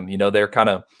cycles for them. They're kind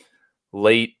of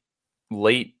late.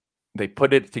 They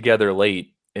put it together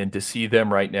late, and to see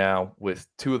them right now with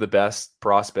two of the best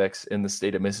prospects in the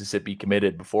state of Mississippi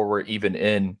committed before we're even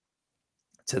in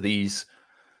to these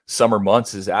summer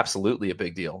months is absolutely a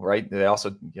big deal, right? They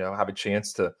also, have a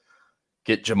chance to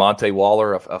get Jamonte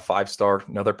Waller, a five-star,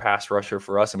 another pass rusher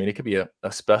for us. I mean, it could be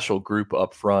a special group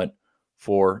up front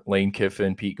for Lane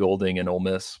Kiffin, Pete Golding, and Ole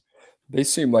Miss. They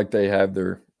seem like they have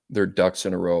their ducks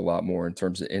in a row a lot more in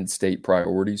terms of in-state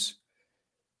priorities,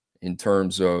 in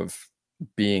terms of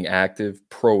being active,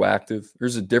 proactive.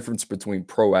 There's a difference between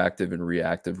proactive and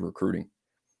reactive recruiting.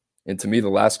 And to me, the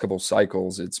last couple of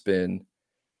cycles, it's been,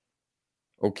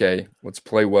 okay, let's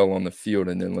play well on the field,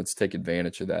 and then let's take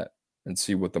advantage of that and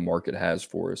see what the market has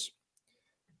for us.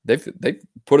 They've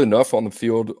put enough on the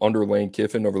field under Lane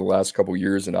Kiffin over the last couple of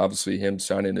years, and obviously him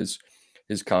signing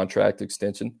his contract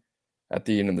extension at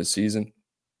the end of the season.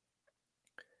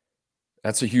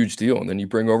 That's a huge deal. And then you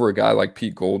bring over a guy like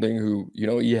Pete Golding, who,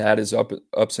 he had his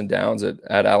ups and downs at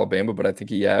Alabama, but I think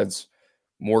he adds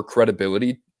more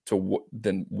credibility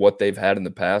than what they've had in the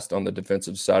past on the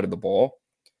defensive side of the ball.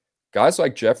 Guys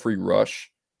like Jeffrey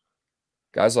Rush,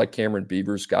 guys like Cameron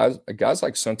Beavers, guys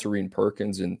like Suntarine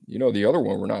Perkins, and, the other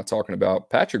one we're not talking about,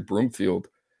 Patrick Broomfield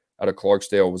out of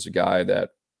Clarksdale, was a guy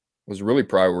that was really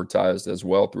prioritized as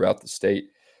well throughout the state.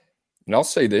 And I'll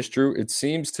say this, Drew, it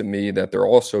seems to me that they're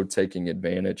also taking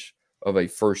advantage of a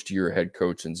first-year head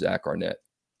coach in Zach Arnett.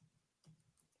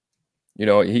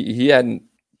 He hadn't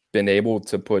been able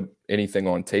to put anything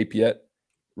on tape yet,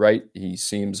 right? He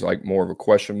seems like more of a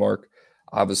question mark.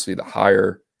 Obviously, the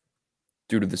hire,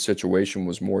 due to the situation,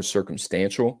 was more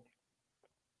circumstantial.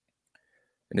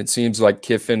 And it seems like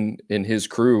Kiffin and his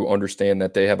crew understand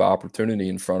that they have an opportunity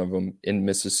in front of them in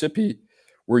Mississippi,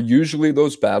 where usually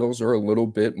those battles are a little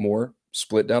bit more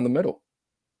split down the middle.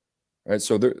 Right?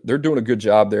 So they're doing a good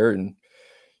job there, and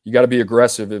you got to be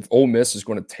aggressive. If Ole Miss is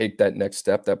going to take that next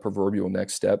step, that proverbial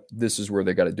next step, this is where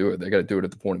they got to do it. They got to do it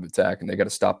at the point of attack, and they got to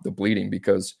stop the bleeding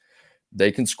because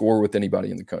they can score with anybody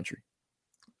in the country.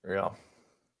 Yeah.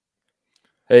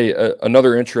 Hey,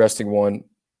 another interesting one.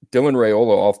 Dylan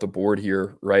Raiola off the board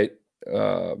here, right?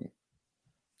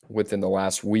 Within the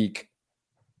last week.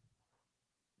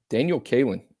 Daniel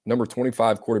Kalen, number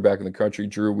 25 quarterback in the country.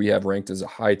 Drew, we have ranked as a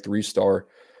high 3-star.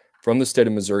 from the state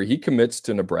of Missouri. He commits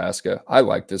to Nebraska. I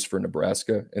like this for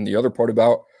Nebraska. And the other part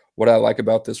about what I like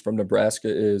about this from Nebraska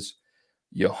is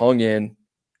you hung in,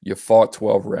 you fought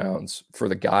 12 rounds for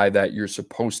the guy that you're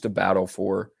supposed to battle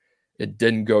for. It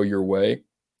didn't go your way.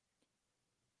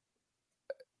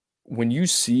 When you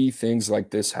see things like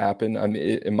this happen, I mean,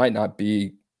 it might not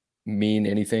mean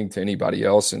anything to anybody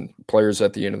else, and players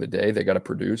at the end of the day, they got to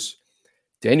produce.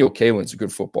 Daniel Kaelin's a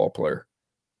good football player.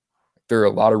 There are a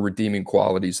lot of redeeming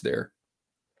qualities there.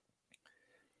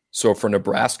 So for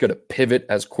Nebraska to pivot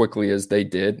as quickly as they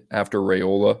did after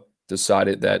Raiola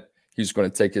decided that he's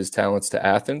going to take his talents to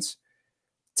Athens,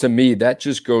 to me, that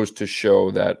just goes to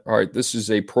show that, all right, this is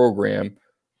a program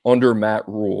under Matt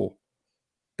Rule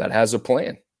that has a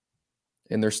plan,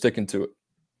 and they're sticking to it.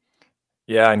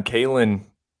 Yeah, and Kalen,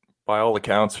 by all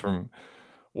accounts, from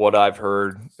what I've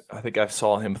heard, I think I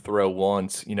saw him throw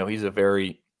once. He's a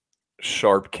very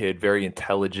sharp kid, very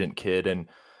intelligent kid, and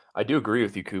I do agree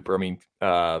with you, Cooper. I mean,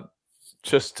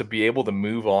 just to be able to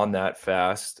move on that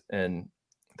fast, and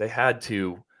they had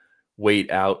to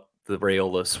wait out the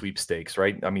Raiola sweepstakes,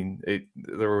 right? I mean,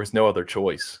 there was no other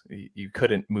choice. You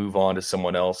couldn't move on to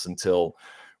someone else until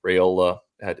Raiola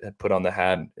had put on the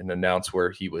hat and announced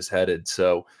where he was headed.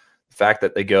 So the fact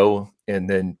that they go and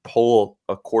then pull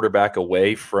a quarterback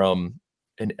away from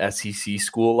an SEC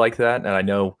school like that, and I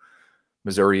know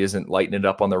Missouri isn't lighting it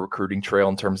up on the recruiting trail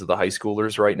in terms of the high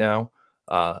schoolers right now.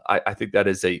 I think that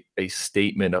is a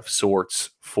statement of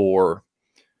sorts for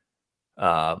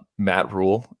Matt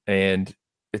Rule. And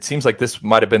it seems like this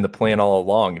might have been the plan all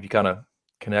along. If you kind of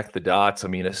connect the dots, I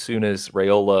mean, as soon as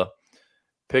Raiola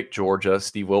picked Georgia,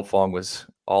 Steve Wiltfong was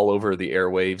all over the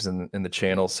airwaves and the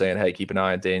channels saying, hey, keep an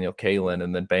eye on Daniel Kaelin.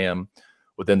 And then bam,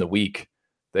 within the week,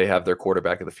 they have their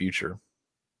quarterback of the future.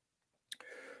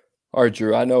 All right,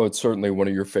 Drew, I know it's certainly one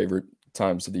of your favorite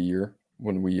times of the year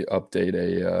when we update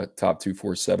a Top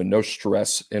 247. No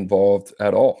stress involved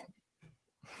at all.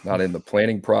 Not in the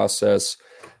planning process,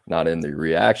 not in the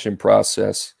reaction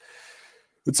process.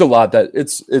 It's a lot that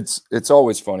it's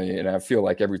always funny. And I feel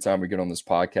like every time we get on this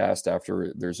podcast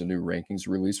after there's a new rankings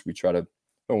release, we try to, I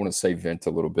don't want to say vent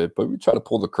a little bit, but we try to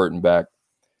pull the curtain back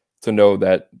to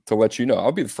let you know.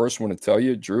 I'll be the first one to tell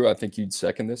you, Drew, I think you'd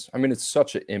second this. I mean, it's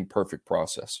such an imperfect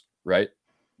process, right?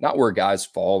 Not where guys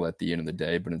fall at the end of the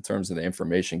day, but in terms of the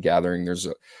information gathering, there's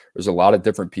a lot of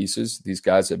different pieces. These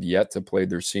guys have yet to play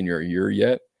their senior year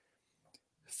yet.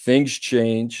 Things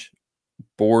change,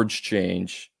 boards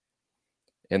change,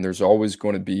 and there's always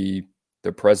going to be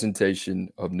the presentation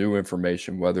of new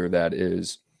information, whether that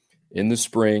is in the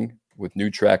spring with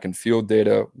new track and field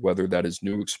data, whether that is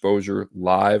new exposure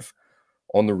live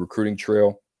on the recruiting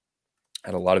trail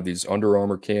at a lot of these Under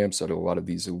Armour camps, at a lot of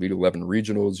these Elite 11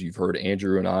 regionals. You've heard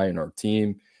Andrew and I and our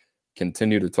team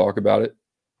continue to talk about it.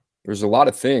 There's a lot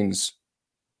of things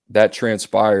that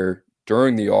transpire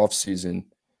during the offseason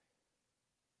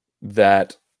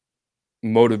that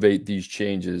motivate these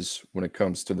changes when it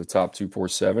comes to the Top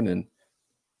 247. And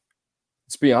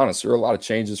let's be honest, there are a lot of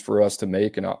changes for us to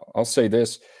make. And I'll say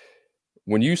this,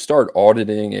 when you start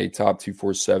auditing a Top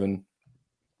 247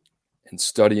 and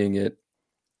studying it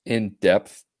in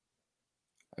depth,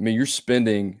 I mean, you're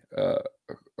spending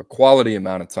a quality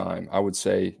amount of time, I would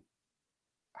say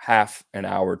half an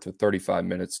hour to 35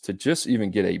 minutes to just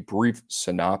even get a brief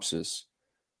synopsis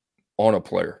on a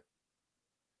player.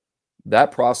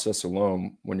 That process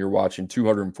alone, when you're watching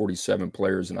 247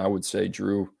 players, and I would say,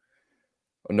 Drew,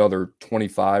 another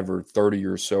 25 or 30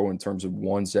 or so in terms of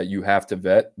ones that you have to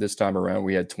vet. This time around,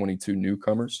 we had 22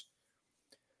 newcomers.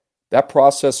 That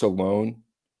process alone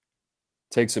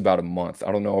takes about a month.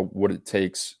 I don't know what it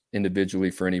takes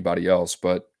individually for anybody else,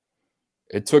 but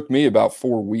it took me about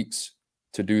 4 weeks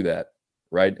to do that,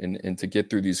 right? And to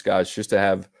get through these guys, just to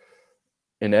have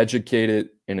an educated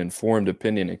and informed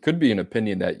opinion. It could be an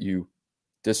opinion that you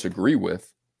disagree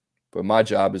with, but my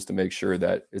job is to make sure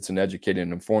that it's an educated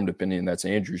and informed opinion. That's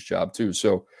Andrew's job too.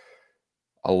 So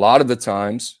a lot of the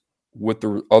times with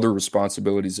the other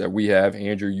responsibilities that we have,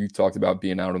 Andrew, you talked about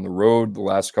being out on the road the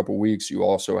last couple of weeks. You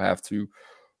also have to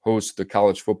host the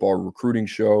college football recruiting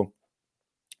show,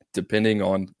 depending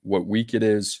on what week it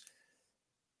is.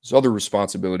 There's other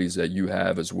responsibilities that you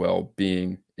have as well,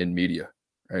 being in media,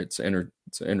 right? It's an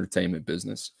entertainment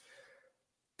business.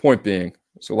 Point being,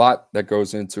 there's a lot that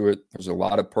goes into it. There's a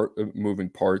lot of moving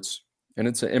parts, and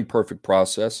it's an imperfect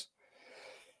process.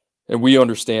 And we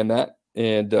understand that.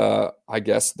 And I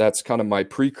guess that's kind of my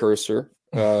precursor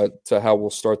to how we'll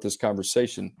start this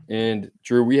conversation. And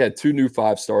Drew, we had 2 new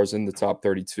 5-stars in the top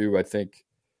 32. I think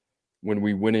when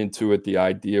we went into it, the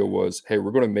idea was, hey,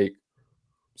 we're going to make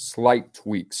slight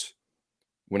tweaks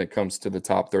when it comes to the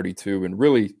top 32 and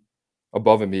really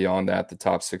above and beyond that, the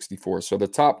top 64. So the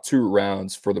top 2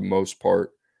 rounds, for the most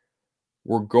part,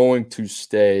 we're going to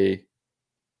stay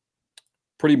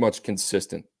pretty much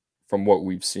consistent from what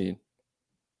we've seen.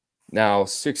 Now,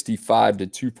 65 to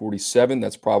 247,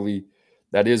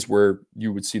 that is where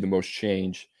you would see the most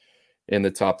change in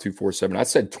the top 247. I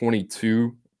said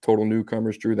 22 total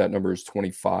newcomers, Drew. That number is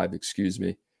 25, excuse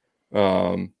me.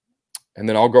 And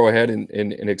then I'll go ahead and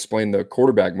explain the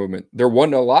quarterback movement. There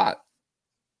wasn't a lot.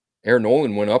 Aaron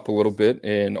Nolan went up a little bit,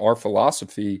 and our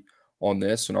philosophy on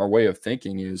this and our way of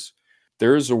thinking is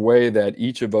there's a way that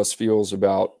each of us feels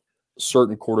about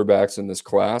certain quarterbacks in this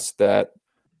class that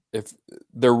if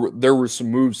there were some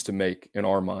moves to make in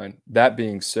our mind. That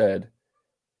being said,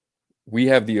 we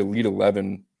have the Elite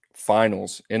 11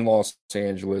 finals in Los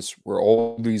Angeles where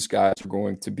all these guys are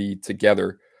going to be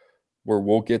together, where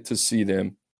we'll get to see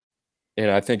them. And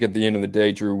I think at the end of the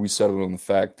day, Drew, we settled on the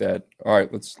fact that, all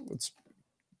right, let's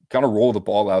kind of roll the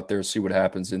ball out there, see what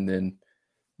happens, and then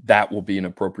that will be an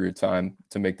appropriate time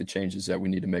to make the changes that we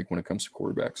need to make when it comes to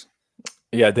quarterbacks.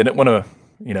 Yeah, I didn't want to,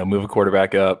 move a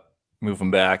quarterback up, move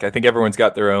them back. I think everyone's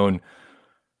got their own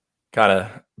kind of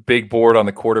big board on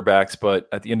the quarterbacks, but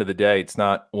at the end of the day, it's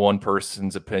not one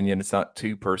person's opinion. It's not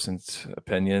two persons'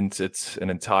 opinions. It's an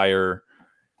entire,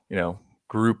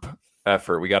 group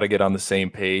effort. We got to get on the same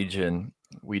page, and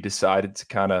we decided to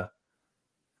kind of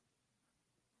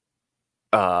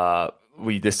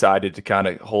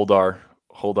hold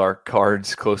our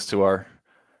cards close to our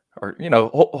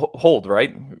hold,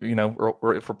 right?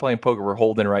 If we're playing poker, we're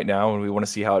holding right now, and we want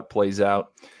to see how it plays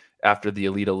out after the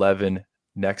Elite 11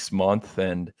 next month.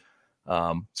 And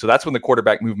so that's when the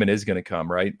quarterback movement is going to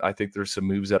come, right? I think there's some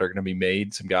moves that are going to be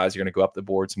made. Some guys are going to go up the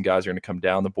board. Some guys are going to come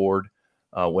down the board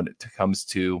when it comes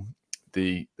to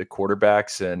the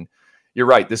quarterbacks. And you're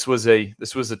right. This was a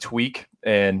tweak.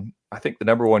 And I think the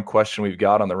number one question we've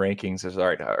got on the rankings is, all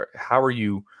right, how are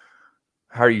you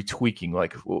tweaking?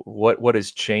 Like what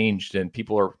has changed? And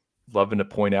people are loving to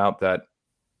point out that,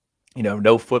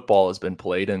 no football has been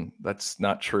played, and that's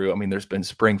not true. I mean, there's been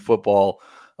spring football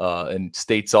in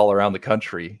states all around the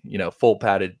country, full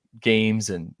padded games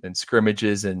and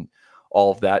scrimmages and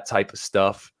all of that type of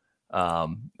stuff.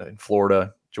 In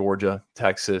Florida, Georgia,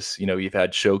 Texas, you've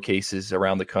had showcases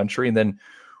around the country, and then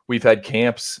we've had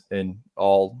camps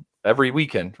every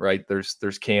weekend, right?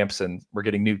 There's camps, and we're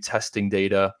getting new testing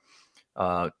data.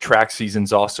 Track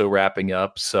season's also wrapping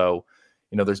up. So,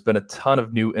 there's been a ton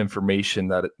of new information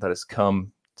that has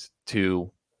come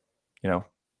to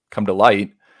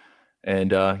light,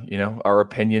 and, our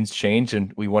opinions change,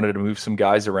 and we wanted to move some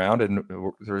guys around, and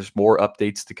there's more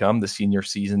updates to come. The senior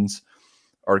seasons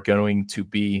are going to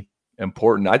be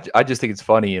important. I just think it's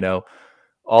funny,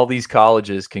 all these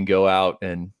colleges can go out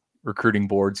and recruiting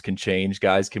boards can change.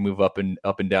 Guys can move up and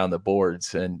down the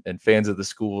boards, and fans of the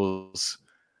schools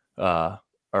are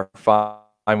fine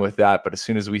with that. But as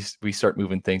soon as we start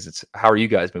moving things, it's how are you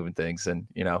guys moving things? And,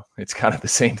 it's kind of the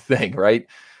same thing, right?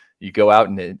 You go out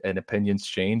and opinions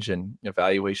change and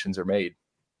evaluations are made.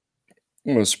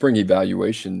 Spring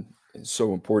evaluation is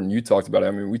so important. You talked about it.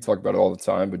 I mean, we talk about it all the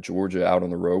time, but Georgia out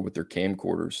on the road with their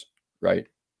camcorders, right?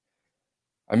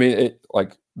 I mean,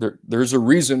 there's a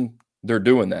reason they're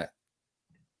doing that.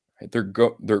 Right?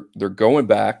 They're going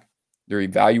back, they're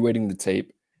evaluating the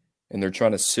tape, and they're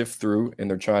trying to sift through, and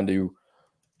they're trying to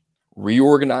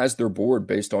reorganize their board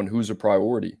based on who's a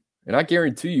priority. And I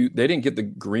guarantee you, they didn't get the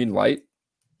green light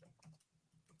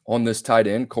on this tight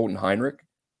end, Colton Heinrich,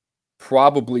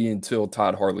 probably until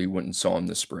Todd Hartley went and saw him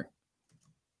this spring.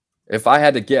 If I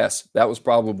had to guess, that was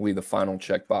probably the final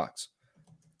checkbox.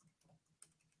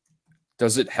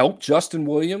 Does it help Justin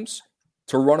Williams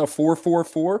to run a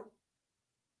 4.44?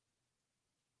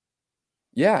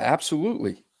 Yeah,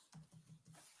 absolutely.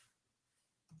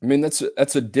 I mean, that's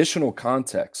additional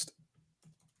context.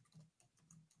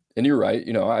 And you're right.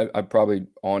 I'm probably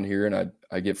on here and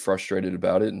I get frustrated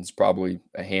about it. And it's probably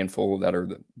a handful that are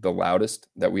the loudest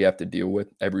that we have to deal with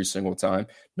every single time.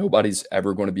 Nobody's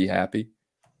ever going to be happy.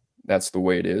 That's the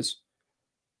way it is.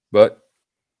 But,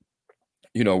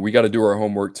 we got to do our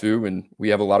homework too. And we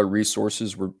have a lot of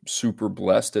resources. We're super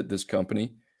blessed at this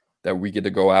company that we get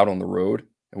to go out on the road,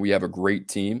 and we have a great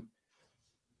team.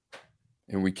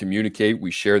 And we communicate, we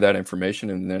share that information,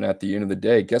 and then at the end of the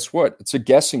day, guess what? It's a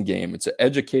guessing game. It's an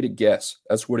educated guess.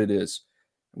 That's what it is.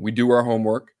 We do our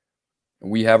homework, and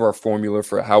we have our formula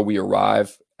for how we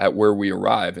arrive at where we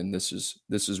arrive, and this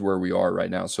is where we are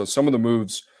right now. So some of the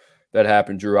moves that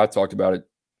happened, Drew, I talked about it,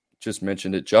 just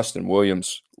mentioned it. Justin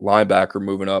Williams, linebacker,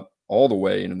 moving up all the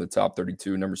way into the top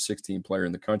 32, number 16 player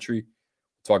in the country.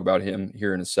 We'll talk about him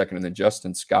here in a second. And then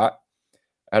Justin Scott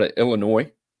out of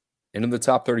Illinois. into the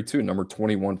top 32, number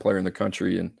 21 player in the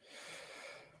country. And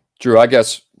Drew, I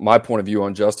guess my point of view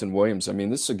on Justin Williams, I mean,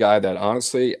 this is a guy that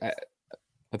honestly,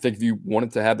 I think if you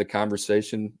wanted to have the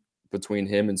conversation between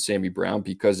him and Sammy Brown,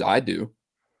 because I do,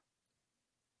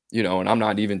 you know, and I'm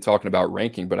not even talking about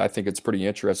ranking, but I think it's pretty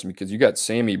interesting because you got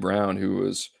Sammy Brown, who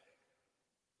was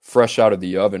fresh out of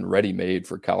the oven, ready-made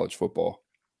for college football.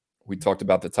 We talked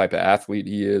about the type of athlete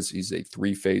he is. He's a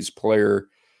three-phase player.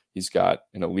 He's got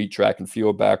an elite track and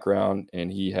field background,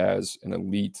 and he has an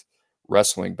elite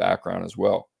wrestling background as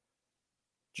well.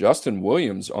 Justin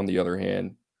Williams, on the other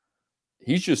hand,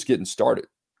 he's just getting started.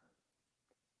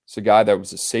 It's a guy that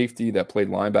was a safety that played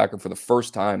linebacker for the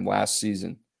first time last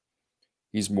season.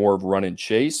 He's more of run and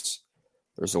chase.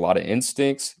 There's a lot of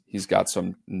instincts. He's got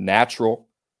some natural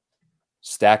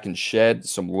stack and shed,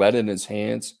 some lead in his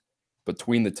hands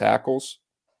between the tackles.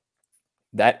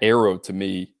 That arrow to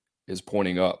me is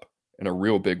pointing up in a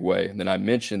real big way. And then I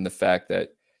mentioned the fact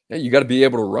that you got to be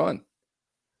able to run.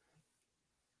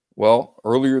 Well,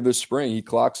 earlier this spring, he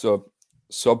clocks a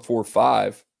sub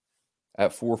 4.5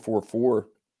 at 4.44.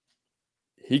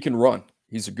 He can run.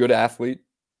 He's a good athlete.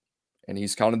 And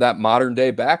he's kind of that modern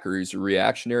day backer. He's a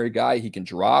reactionary guy. He can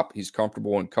drop. He's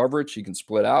comfortable in coverage. He can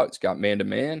split out. He's got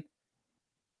man-to-man.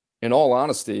 In all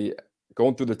honesty,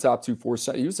 going through the top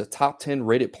 247, he was a top 10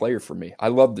 rated player for me. I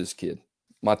love this kid.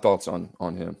 My thoughts on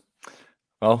him.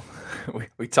 Well,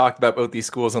 we talked about both these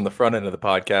schools on the front end of the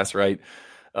podcast, right?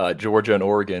 Georgia and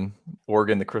Oregon.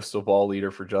 Oregon, the crystal ball leader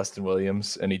for Justin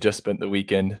Williams, and he just spent the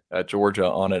weekend at Georgia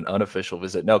on an unofficial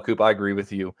visit. No, Coop, I agree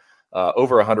with you.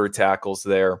 Over 100 tackles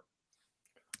there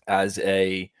as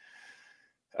a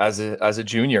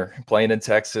junior playing in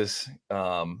Texas.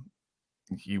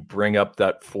 You bring up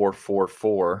that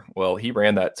 4.44. Well, he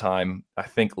ran that time, I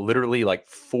think, literally like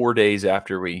 4 days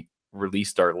after we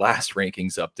released our last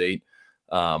rankings update.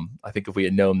 I think if we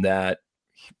had known that,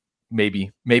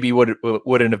 maybe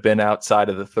wouldn't have been outside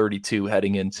of the 32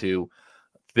 heading into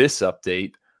this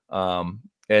update.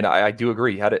 And I do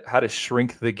agree, how to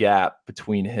shrink the gap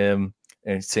between him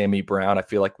and Sammy Brown. I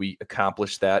feel like we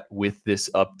accomplished that with this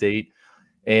update.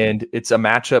 And it's a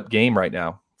matchup game right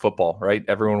now, football, right?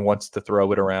 Everyone wants to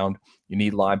throw it around. You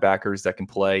need linebackers that can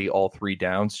play all three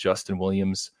downs. Justin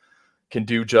Williams can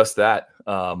do just that.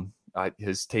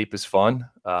 His tape is fun.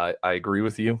 I agree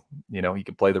with you. You know, he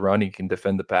can play the run. He can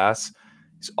defend the pass.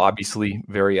 He's obviously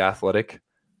very athletic,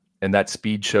 and that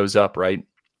speed shows up, right?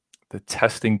 The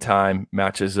testing time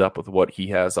matches up with what he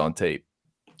has on tape.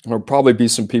 There'll probably be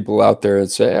some people out there that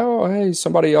say, oh, hey,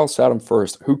 somebody else had him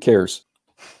first. Who cares?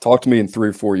 Talk to me in 3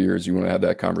 or 4 years. You want to have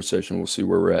that conversation. We'll see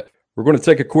where we're at. We're going to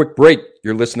take a quick break.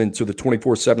 You're listening to the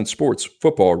 24/7 Sports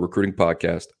Football Recruiting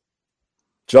Podcast.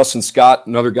 Justin Scott,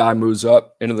 another guy, moves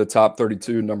up into the top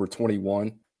 32, number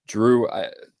 21. Drew,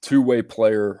 two-way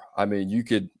player. I mean, you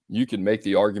could make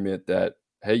the argument that,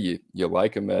 hey, you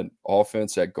like him at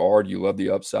offense, at guard. You love the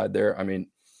upside there. I mean,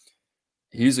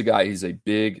 he's a guy. He's a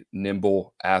big,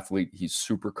 nimble athlete. He's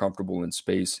super comfortable in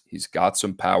space. He's got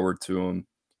some power to him.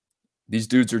 These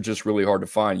dudes are just really hard to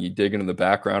find. You dig into the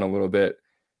background a little bit.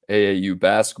 AAU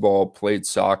basketball, played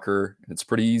soccer. It's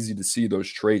pretty easy to see those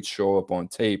traits show up on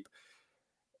tape.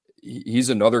 He's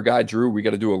another guy, Drew, we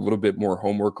got to do a little bit more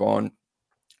homework on.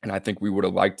 And I think we would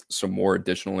have liked some more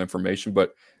additional information.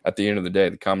 But at the end of the day,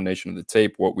 the combination of the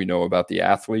tape, what we know about the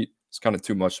athlete, it's kind of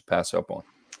too much to pass up on.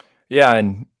 Yeah,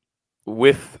 and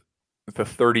with the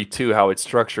 32, how it's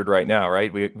structured right now,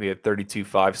 right? We had 32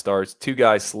 5-stars. 2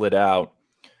 guys slid out.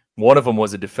 One of them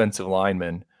was a defensive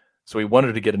lineman. So we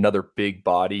wanted to get another big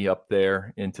body up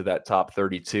there into that top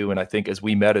 32. And I think as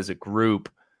we met as a group,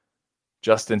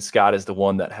 Justin Scott is the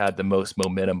one that had the most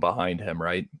momentum behind him,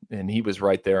 right? And he was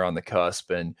right there on the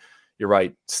cusp. And you're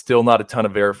right, still not a ton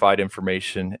of verified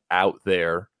information out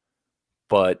there.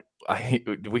 But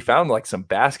we found like some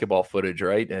basketball footage,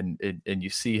 right? And you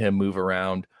see him move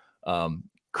around.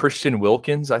 Christian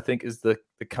Wilkins, I think, is the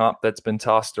comp that's been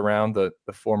tossed around, the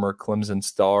former Clemson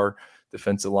star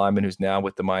defensive lineman who's now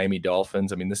with the Miami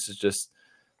Dolphins. I mean, this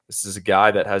is a guy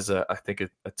that has I think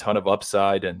a ton of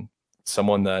upside, and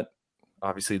someone that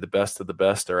obviously the best of the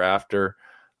best are after.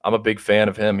 I'm a big fan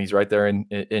of him. He's right there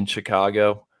in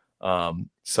Chicago.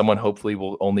 Someone hopefully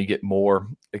will only get more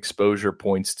exposure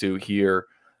points to here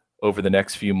over the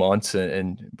next few months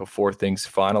and before things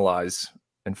finalize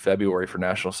in February for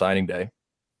National Signing Day.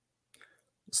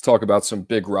 Let's talk about some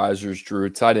big risers, Drew.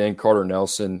 Tight end Carter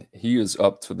Nelson, he is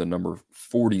up to the number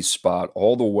 40 spot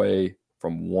all the way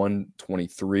from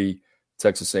 123.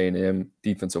 Texas A&M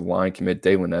defensive line commit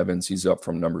Dalen Evans, he's up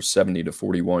from number 70 to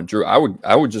 41. Drew, I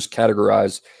would just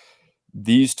categorize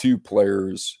these two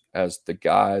players as the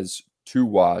guys to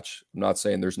watch, I'm not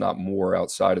saying there's not more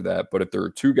outside of that, but if there are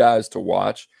two guys to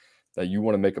watch that you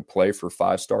want to make a play for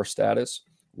 5-star status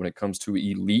when it comes to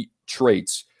elite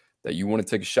traits that you want to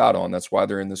take a shot on, that's why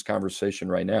they're in this conversation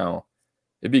right now,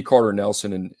 it'd be Carter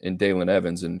Nelson and Dalen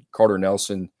Evans. And Carter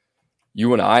Nelson,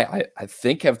 you and I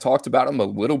think have talked about him a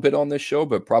little bit on this show,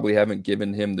 but probably haven't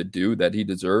given him the due that he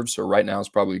deserves. So right now is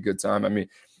probably a good time. I mean,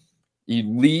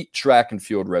 elite track and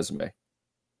field resume.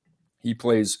 He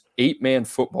plays 8-man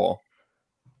football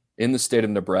in the state of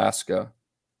Nebraska.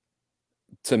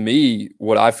 To me,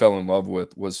 what I fell in love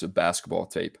with was a basketball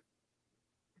tape.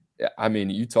 I mean,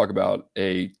 you talk about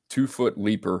a 2-foot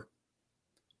leaper,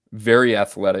 very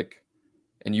athletic,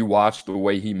 and you watch the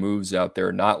way he moves out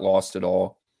there, not lost at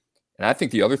all. And I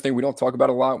think the other thing we don't talk about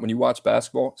a lot when you watch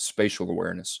basketball, spatial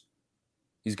awareness.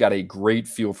 He's got a great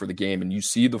feel for the game, and you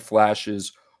see the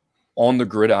flashes on the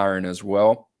gridiron as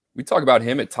well. We talk about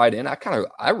him at tight end.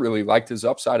 I really liked his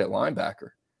upside at linebacker.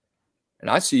 And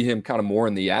I see him kind of more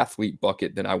in the athlete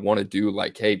bucket than I want to do.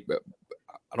 Like, hey,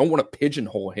 I don't want to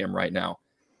pigeonhole him right now.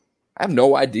 I have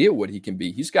no idea what he can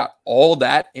be. He's got all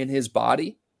that in his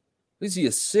body. Is he a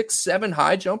 6'7"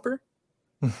 high jumper?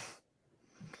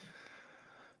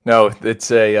 No,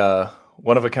 it's a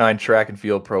one-of-a-kind track and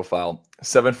field profile.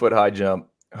 7-foot high jump,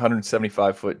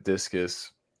 175-foot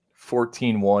discus,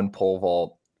 14.1 pole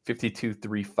vault,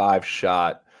 52.35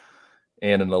 shot,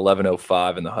 and an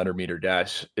 11.05 in the 100-meter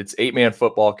dash. It's 8-man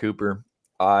football, Cooper.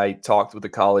 I talked with a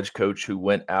college coach who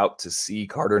went out to see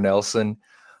Carter Nelson.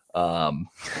 I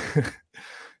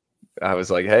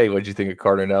was like, hey, what'd you think of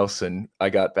Carter Nelson? I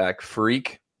got back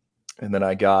freak, and then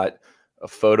I got a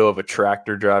photo of a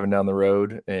tractor driving down the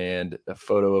road and a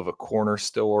photo of a corner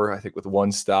store, I think with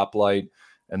one stoplight.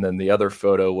 And then the other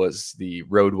photo was the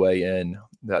roadway inn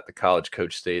that the college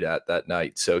coach stayed at that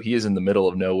night. So he is in the middle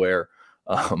of nowhere.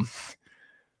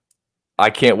 I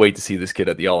can't wait to see this kid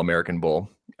at the All-American Bowl.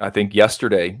 I think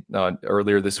yesterday,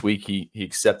 earlier this week, he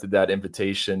accepted that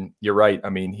invitation. You're right. I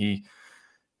mean,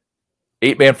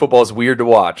 8-man football is weird to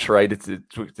watch, right?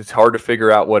 It's hard to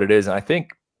figure out what it is. And I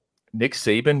think Nick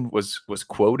Saban was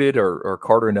quoted, or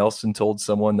Carter Nelson told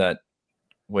someone that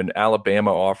when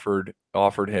Alabama offered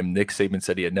him, Nick Saban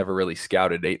said he had never really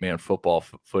scouted 8-man football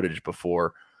footage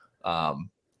before.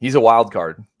 He's a wild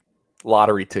card,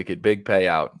 lottery ticket, big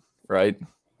payout, right?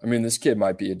 I mean, this kid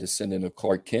might be a descendant of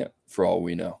Clark Kent for all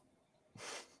we know.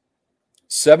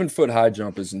 7-foot high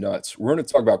jump is nuts. We're going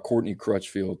to talk about Courtney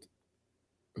Crutchfield,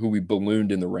 who we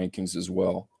ballooned in the rankings as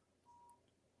well.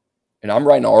 And I'm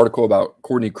writing an article about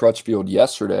Courtney Crutchfield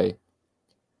yesterday,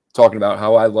 talking about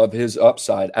how I love his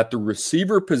upside. At the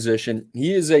receiver position,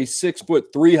 he is a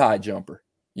 6'3" high jumper.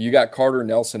 You got Carter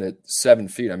Nelson at 7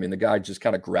 feet. I mean, the guy just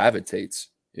kind of gravitates,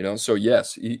 you know? So,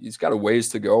 yes, he's got a ways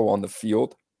to go on the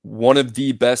field. One of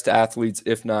the best athletes,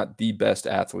 if not the best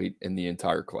athlete in the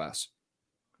entire class.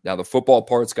 Now, the football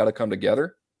part's got to come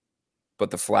together, but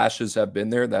the flashes have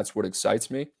been there. That's what excites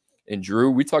me. And,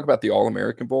 Drew, we talk about the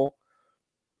All-American Bowl.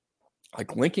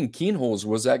 Like Lincoln Keenholz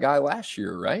was that guy last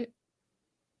year, right?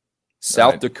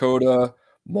 South Dakota,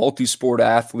 multi-sport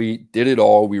athlete, did it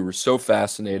all. We were so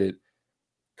fascinated.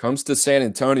 Comes to San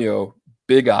Antonio,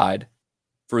 big-eyed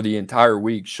for the entire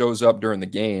week, shows up during the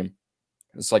game.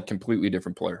 It's like completely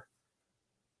different player.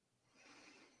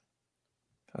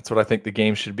 That's what I think the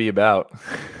game should be about.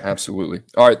 Absolutely.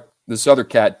 All right, this other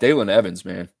cat, Dalen Evans,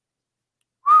 man.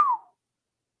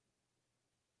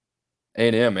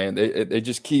 A&M, man, they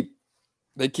just keep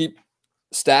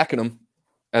stacking them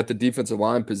at the defensive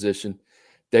line position.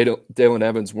 Dalen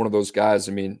Evans, one of those guys,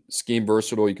 I mean, scheme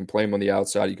versatile. You can play him on the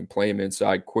outside. You can play him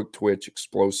inside, quick twitch,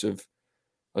 explosive.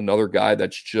 Another guy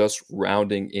that's just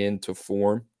rounding into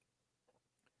form.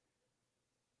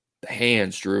 The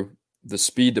hands, Drew, the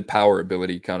speed to power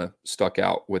ability kind of stuck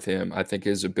out with him. I think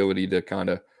his ability to kind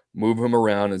of move him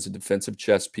around as a defensive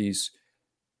chess piece,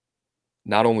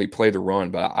 not only play the run,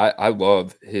 but I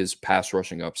love his pass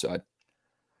rushing upside.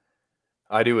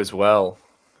 I do as well.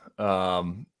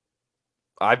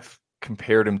 I've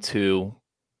compared him to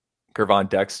Gervon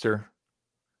Dexter,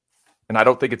 and I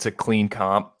don't think it's a clean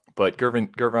comp, but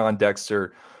Gervon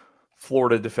Dexter,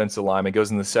 Florida defensive lineman,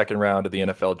 goes in the second round of the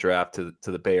NFL draft to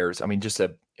the Bears. I mean, just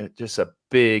a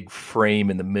big frame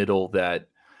in the middle that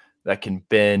can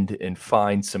bend and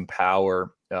find some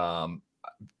power.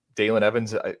 Dalen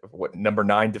Evans, number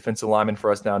 9 defensive lineman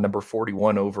for us now, number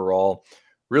 41 overall.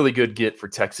 Really good get for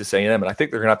Texas A&M, and I think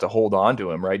they're going to have to hold on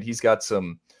to him, right? He's got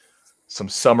some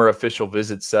summer official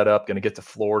visits set up, going to get to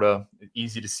Florida.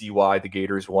 Easy to see why the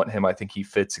Gators want him. I think he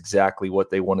fits exactly what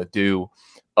they want to do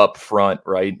up front,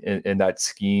 right, in that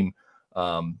scheme.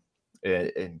 And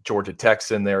Georgia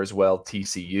Tech's in there as well,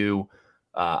 TCU.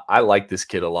 I like this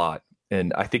kid a lot.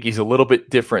 And I think he's a little bit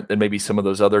different than maybe some of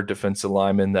those other defensive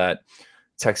linemen that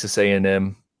Texas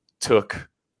A&M took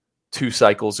 2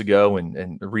 cycles ago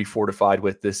and refortified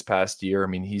with this past year. I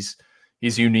mean, he's a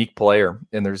unique player,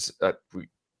 and we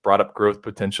brought up growth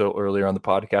potential earlier on the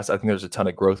podcast. I think there's a ton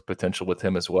of growth potential with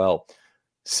him as well.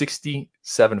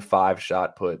 67.5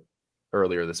 shot put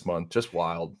earlier this month, just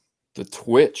wild. The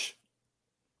twitch,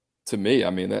 to me, I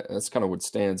mean, that's kind of what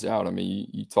stands out. I mean,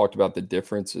 you talked about the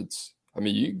difference.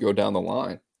 You go down the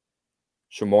line.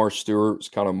 Shamar Stewart is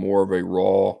kind of more of a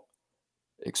raw,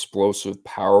 explosive,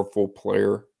 powerful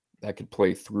player that could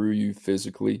play through you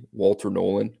physically. Walter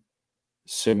Nolan,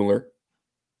 similar.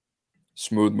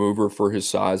 Smooth mover for his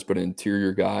size, but an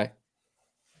interior guy.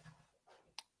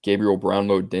 Gabriel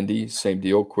Brownlow-Dindy, same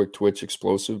deal. Quick twitch,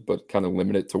 explosive, but kind of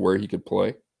limited to where he could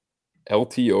play.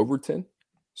 LT Overton,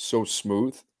 so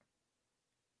smooth.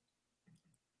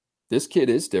 This kid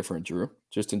is different, Drew,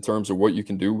 just in terms of what you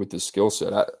can do with the skill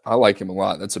set. I like him a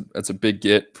lot. That's a big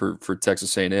get for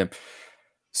Texas A&M.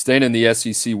 Staying in the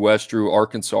SEC West, Drew,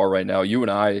 Arkansas right now, you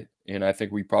and I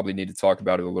think we probably need to talk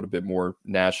about it a little bit more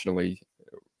nationally.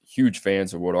 Huge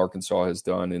fans of what Arkansas has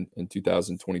done in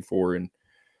 2024. And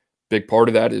big part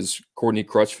of that is Courtney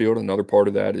Crutchfield. Another part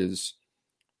of that is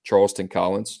Charleston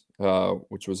Collins,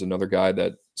 which was another guy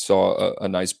that saw a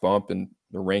nice bump in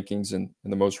the rankings in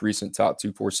the most recent Top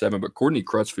 247. But Courtney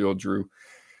Crutchfield, Drew,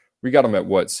 we got him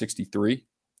at 63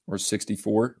 or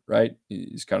 64, right?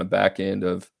 He's kind of back end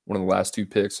of one of the last 2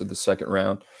 picks of the second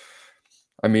round.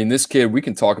 I mean, this kid, we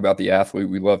can talk about the athlete.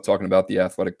 We love talking about the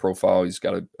athletic profile. He's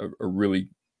got a really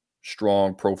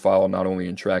strong profile, not only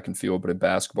in track and field, but in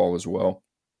basketball as well.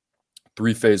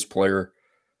 3-phase player.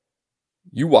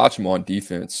 You watch him on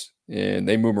defense, and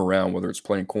they move him around, whether it's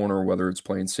playing corner, whether it's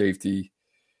playing safety.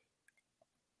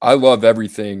 I love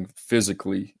everything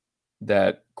physically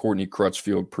that Courtney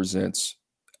Crutchfield presents.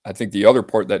 I think the other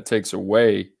part that takes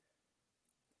away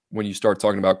when you start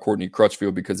talking about Courtney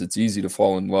Crutchfield, because it's easy to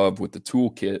fall in love with the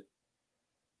toolkit.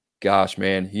 Gosh,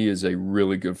 man, he is a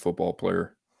really good football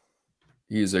player.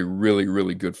 He is a really,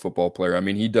 really good football player. I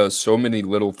mean, he does so many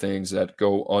little things that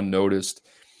go unnoticed.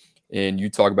 And you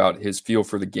talk about his feel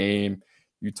for the game.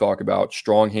 You talk about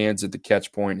strong hands at the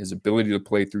catch point, his ability to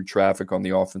play through traffic on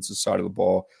the offensive side of the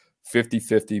ball,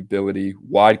 50-50 ability,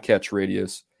 wide catch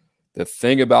radius. The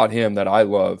thing about him that I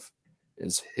love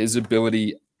is his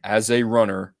ability as a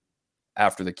runner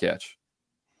after the catch.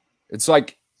 It's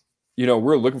like,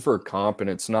 we're looking for a comp, and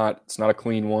it's not a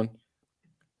clean one.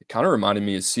 It kind of reminded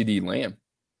me of CD Lamb.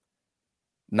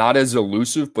 Not as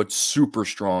elusive, but super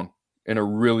strong and a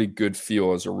really good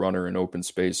feel as a runner in open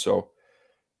space. So,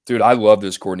 dude, I love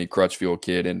this Courtney Crutchfield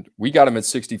kid, and we got him at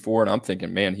 64, and I'm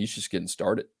thinking, man, he's just getting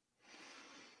started.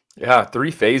 Yeah,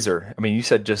 3-phaser. I mean, you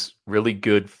said just really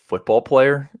good football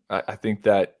player. I think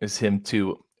that is him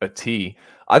to a T.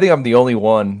 I think I'm the only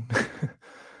one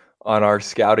on our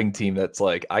scouting team that's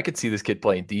like, I could see this kid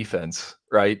playing defense,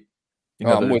 right?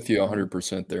 I'm with you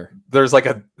 100% there. There's like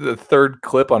the third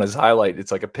clip on his highlight.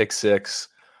 It's like a pick 6.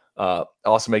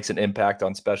 Also makes an impact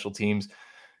on special teams.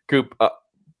 Coop,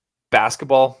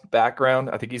 basketball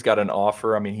background. I think he's got an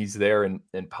offer. I mean, he's there in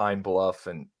Pine Bluff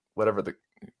and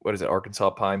Arkansas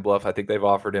Pine Bluff. I think they've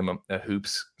offered him a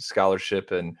hoops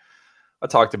scholarship. And I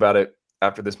talked about it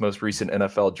after this most recent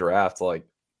NFL draft. Like,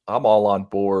 I'm all on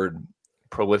board.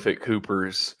 Prolific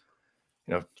Hoopers,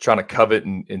 trying to covet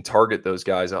and target those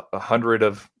guys. 100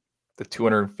 of the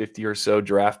 250 or so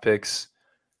draft picks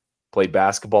played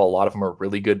basketball. A lot of them are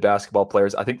really good basketball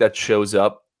players. I think that shows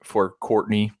up for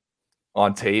Courtney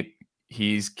on tape.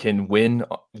 He can win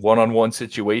one-on-one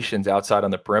situations outside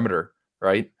on the perimeter,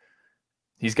 right?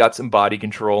 He's got some body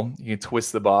control. He can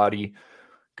twist the body,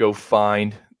 go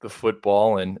find the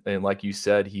football, and like you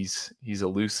said, he's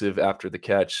elusive after the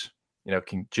catch.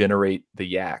 Can generate the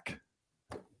yak.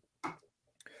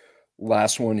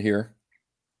 Last one here,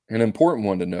 an important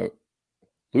one to note.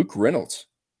 Luke Reynolds,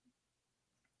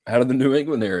 out of the New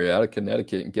England area, out of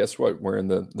Connecticut. And guess what? Wearing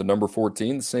the number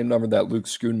 14, the same number that Luke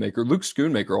Schoonmaker. Luke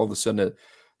Schoonmaker, all of a sudden, a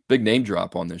big name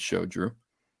drop on this show, Drew.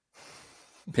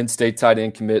 Penn State tight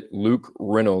end commit Luke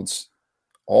Reynolds,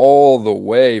 all the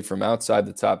way from outside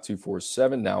the top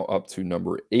 247, now up to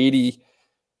number 80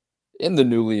 in the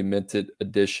newly minted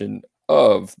edition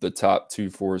of the top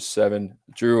 247.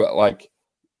 Drew, like,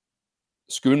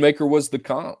 Schoonmaker was the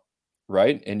comp,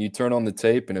 right? And you turn on the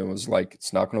tape and it was like,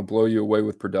 it's not going to blow you away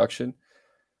with production.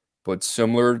 But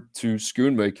similar to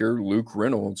Schoonmaker, Luke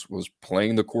Reynolds was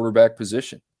playing the quarterback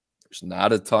position. There's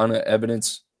not a ton of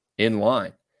evidence in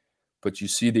line, but you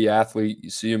see the athlete, you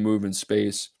see him move in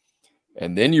space.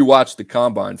 And then you watch the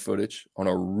combine footage on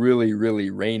a really, really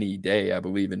rainy day, I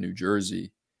believe, in New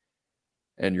Jersey.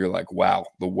 And you're like, wow,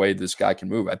 the way this guy can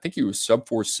move. I think he was sub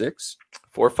 4.6.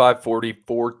 4.5 40,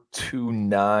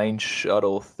 4.29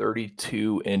 shuttle,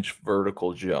 32-inch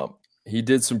vertical jump. He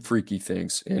did some freaky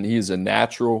things, and he is a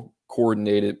natural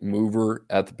coordinated mover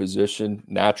at the position,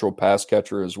 natural pass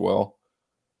catcher as well.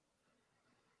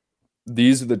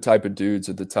 These are the type of dudes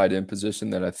at the tight end position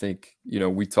that I think,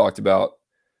 we talked about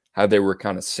how they were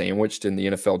kind of sandwiched in the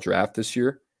NFL draft this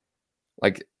year.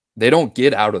 Like, they don't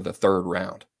get out of the third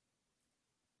round.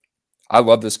 I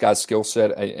love this guy's skill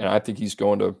set, and I think he's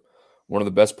going to one of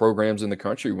the best programs in the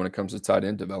country when it comes to tight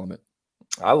end development.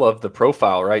 I love the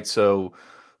profile, right? So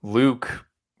Luke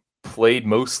played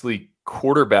mostly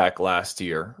quarterback last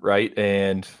year, right?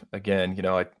 And again,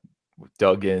 I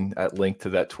dug in at length to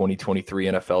that 2023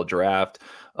 NFL draft.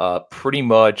 Pretty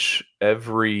much a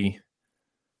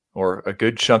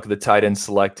good chunk of the tight end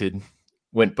selected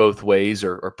went both ways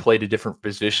or played a different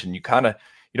position. You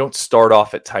don't start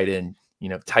off at tight end.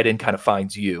 Tight end kind of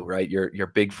finds you, right? You're a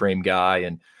big frame guy,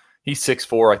 and he's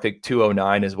 6'4", I think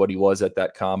 209 is what he was at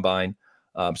that combine.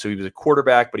 So he was a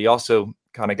quarterback, but he also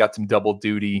kind of got some double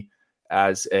duty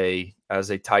as a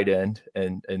tight end,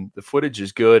 and the footage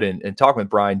is good. And talking with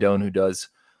Brian Doan, who does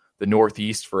the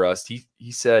Northeast for us,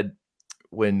 he said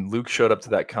when Luke showed up to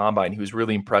that combine, he was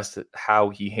really impressed at how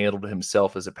he handled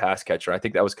himself as a pass catcher. I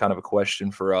think that was kind of a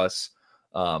question for us.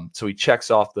 So he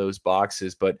checks off those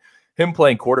boxes, but him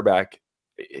playing quarterback,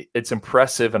 it's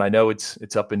impressive. And I know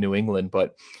it's up in New England,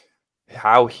 but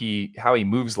how he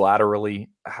moves laterally,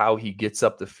 how he gets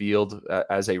up the field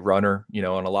as a runner,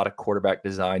 on a lot of quarterback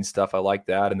design stuff. I like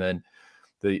that. And then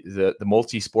the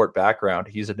multi-sport background,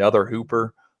 he's another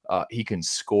hooper. He can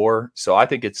score. So I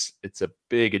think it's a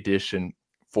big addition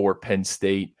for Penn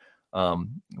State,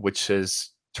 which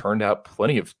has churned out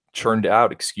plenty of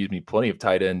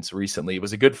tight ends recently. It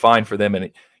was a good find for them.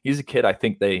 And he's a kid I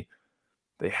think they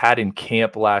had in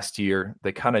camp last year.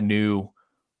 They kind of knew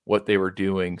what they were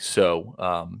doing.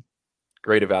 So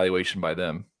great evaluation by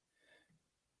them.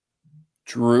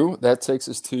 Drew, that takes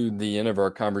us to the end of our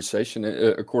conversation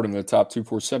according to the top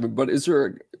 247. But is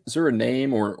there a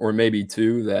name or maybe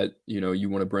two that you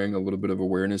want to bring a little bit of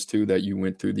awareness to, that you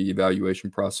went through the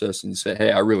evaluation process and you say,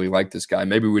 hey, I really like this guy.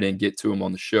 Maybe we didn't get to him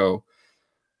on the show,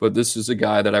 but this is a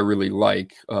guy that I really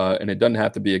like. And it doesn't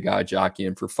have to be a guy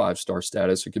jockeying for 5-star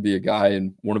status. It could be a guy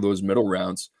in one of those middle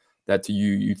rounds that to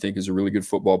you think is a really good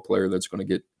football player that's going to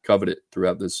get coveted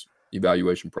throughout this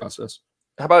evaluation process.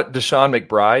 How about Deshaun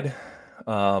McBride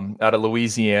out of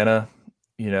Louisiana?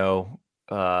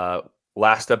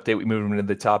 Last update, we moved him into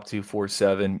the top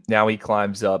 247. Now he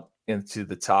climbs up into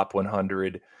the top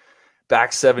 100.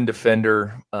 Back seven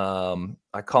defender.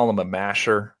 I call him a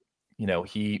masher.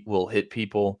 He will hit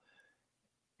people.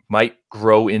 Might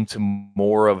grow into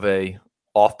more of a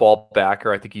off-ball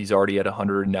backer. I think he's already at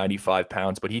 195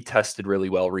 pounds, but he tested really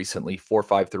well recently.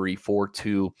 4.53,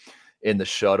 4.2 in the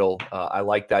shuttle. I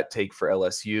like that take for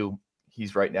LSU.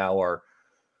 He's right now I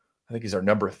think he's our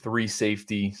number 3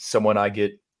 safety. Someone I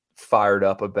get fired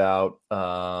up about.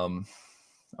 I'm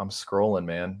scrolling,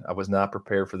 man. I was not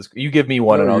prepared for this. You give me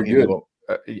one, and I'll give you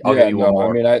one more.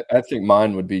 I mean, I think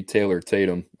mine would be Taylor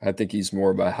Tatum. I think he's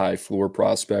more of a high floor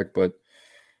prospect, but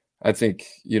I think,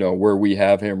 where we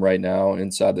have him right now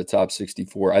inside the top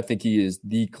 64, I think he is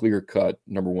the clear-cut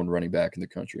number 1 running back in the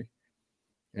country.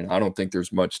 And I don't think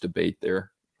there's much debate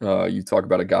there. You talk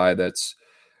about a guy that's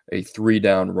a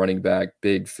 3-down running back,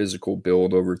 big physical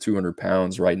build, over 200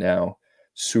 pounds right now,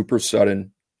 super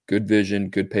sudden, good vision,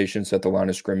 good patience at the line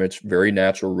of scrimmage, very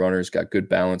natural runners, got good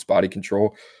balance, body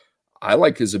control. I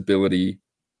like his ability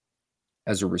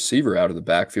as a receiver out of the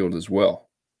backfield as well.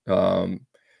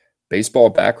 Baseball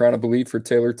background, I believe, for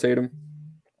Taylor Tatum.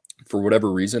 For whatever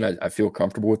reason, I feel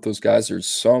comfortable with those guys. There's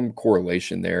some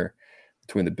correlation there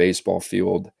between the baseball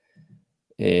field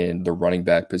and the running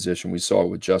back position. We saw it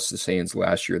with Justice Haynes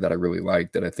last year that I really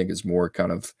liked, that I think is more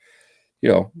kind of,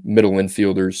 middle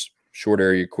infielders, short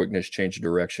area quickness, change of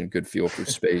direction, good feel for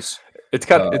space. It's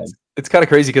kind of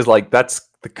crazy because that's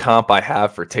the comp I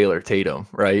have for Taylor Tatum,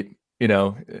 right?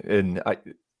 And I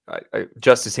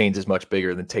Justice Haynes is much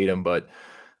bigger than Tatum, but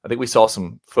I think we saw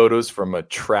some photos from a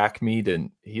track meet,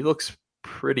 and he looks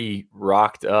pretty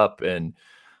rocked up and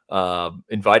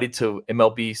invited to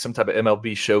MLB, some type of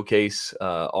MLB showcase,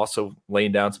 also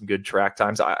laying down some good track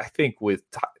times. I think with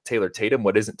Taylor Tatum,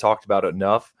 what isn't talked about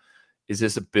enough is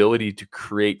his ability to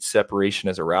create separation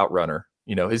as a route runner.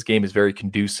 His game is very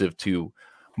conducive to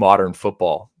modern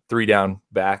football. 3-down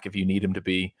back if you need him to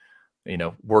be.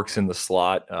 works in the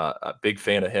slot. A big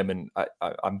fan of him, and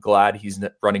I'm glad he's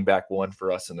running back one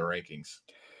for us in the rankings.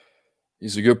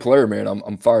 He's a good player, man.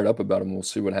 I'm fired up about him. We'll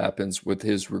see what happens with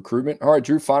his recruitment. All right,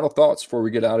 Drew, final thoughts before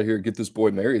we get out of here. Get this boy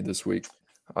married this week.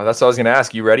 That's what I was going to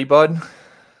ask. You ready, bud?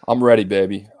 I'm ready,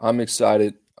 baby. I'm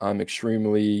excited. I'm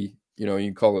extremely, you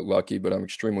can call it lucky, but I'm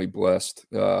extremely blessed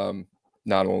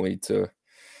not only to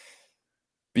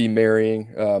be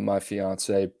marrying my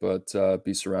fiance, but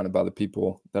be surrounded by the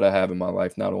people that I have in my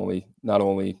life, not only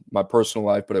my personal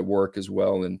life, but at work as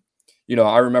well. And,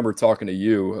 I remember talking to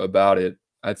you about it.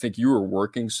 I think you were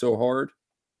working so hard,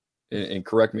 and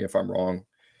correct me if I'm wrong,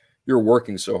 you're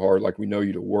working so hard, like we know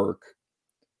you to work,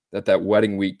 that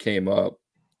wedding week came up,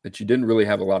 that you didn't really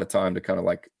have a lot of time to kind of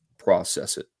like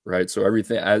process it, right? So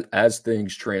everything, as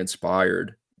things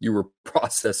transpired, you were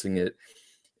processing it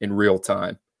in real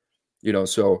time,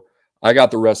 so I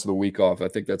got the rest of the week off. I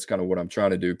think that's kind of what I'm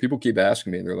trying to do. People keep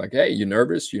asking me, and they're like, hey, you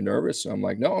nervous? You nervous? I'm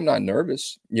like, no, I'm not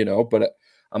nervous, but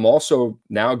I'm also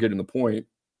now getting the point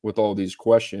with all these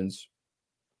questions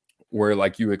where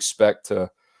like you expect to,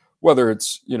 whether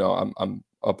it's, I'm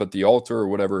up at the altar or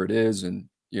whatever it is. And,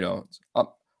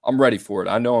 I'm ready for it.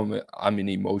 I know I'm an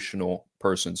emotional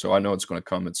person, so I know it's going to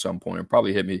come at some point and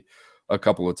probably hit me a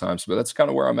couple of times, but that's kind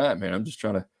of where I'm at, man. I'm just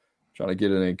trying to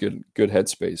get in a good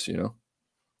headspace,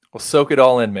 Well, soak it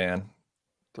all in, man.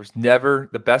 There's never,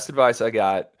 the best advice I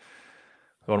got,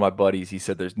 one of my buddies, he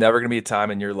said, there's never going to be a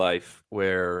time in your life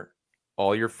where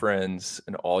all your friends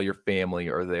and all your family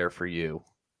are there for you.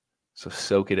 So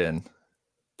soak it in.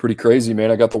 Pretty crazy, man.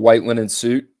 I got the white linen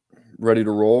suit ready to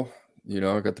roll.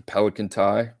 I got the pelican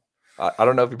tie. I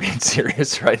don't know if you're being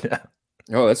serious right now.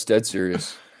 No, that's dead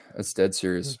serious. That's dead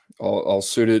serious. I'll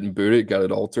suit it and boot it. Got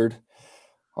it altered.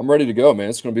 I'm ready to go, man.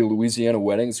 It's going to be a Louisiana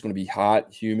wedding. It's going to be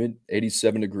hot, humid,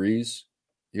 87 degrees.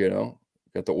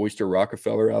 Got the Oyster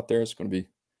Rockefeller out there. It's going to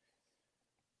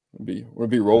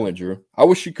be rolling, Drew. I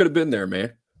wish you could have been there,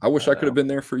 man. I wish I could have been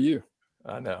there for you.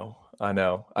 I know.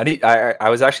 I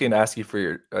was actually going to ask you for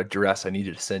your address. I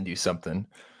needed to send you something.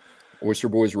 Oyster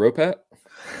Boys rope hat?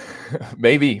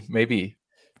 Maybe.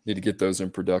 Need to get those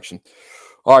in production.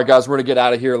 All right, guys, we're going to get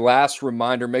out of here. Last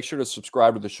reminder, make sure to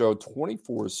subscribe to the show,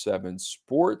 247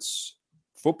 Sports,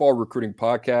 football recruiting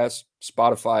podcast,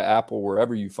 Spotify, Apple,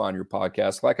 wherever you find your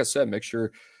podcast. Like I said, make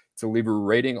sure to leave a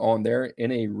rating on there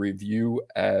and a review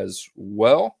as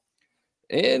well.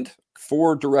 And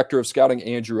for Director of Scouting,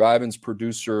 Andrew Ivins,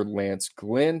 producer, Lance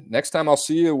Glenn. Next time I'll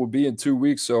see you will be in 2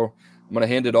 weeks, so I'm going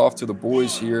to hand it off to the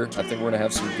boys here. I think we're going to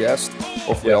have some guests.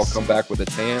 Hopefully I'll come back with a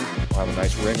tan. I'll have a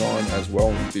nice ring on as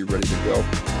well and be ready to go.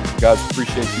 Guys,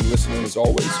 appreciate you listening as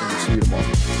always, and we'll see you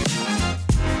tomorrow.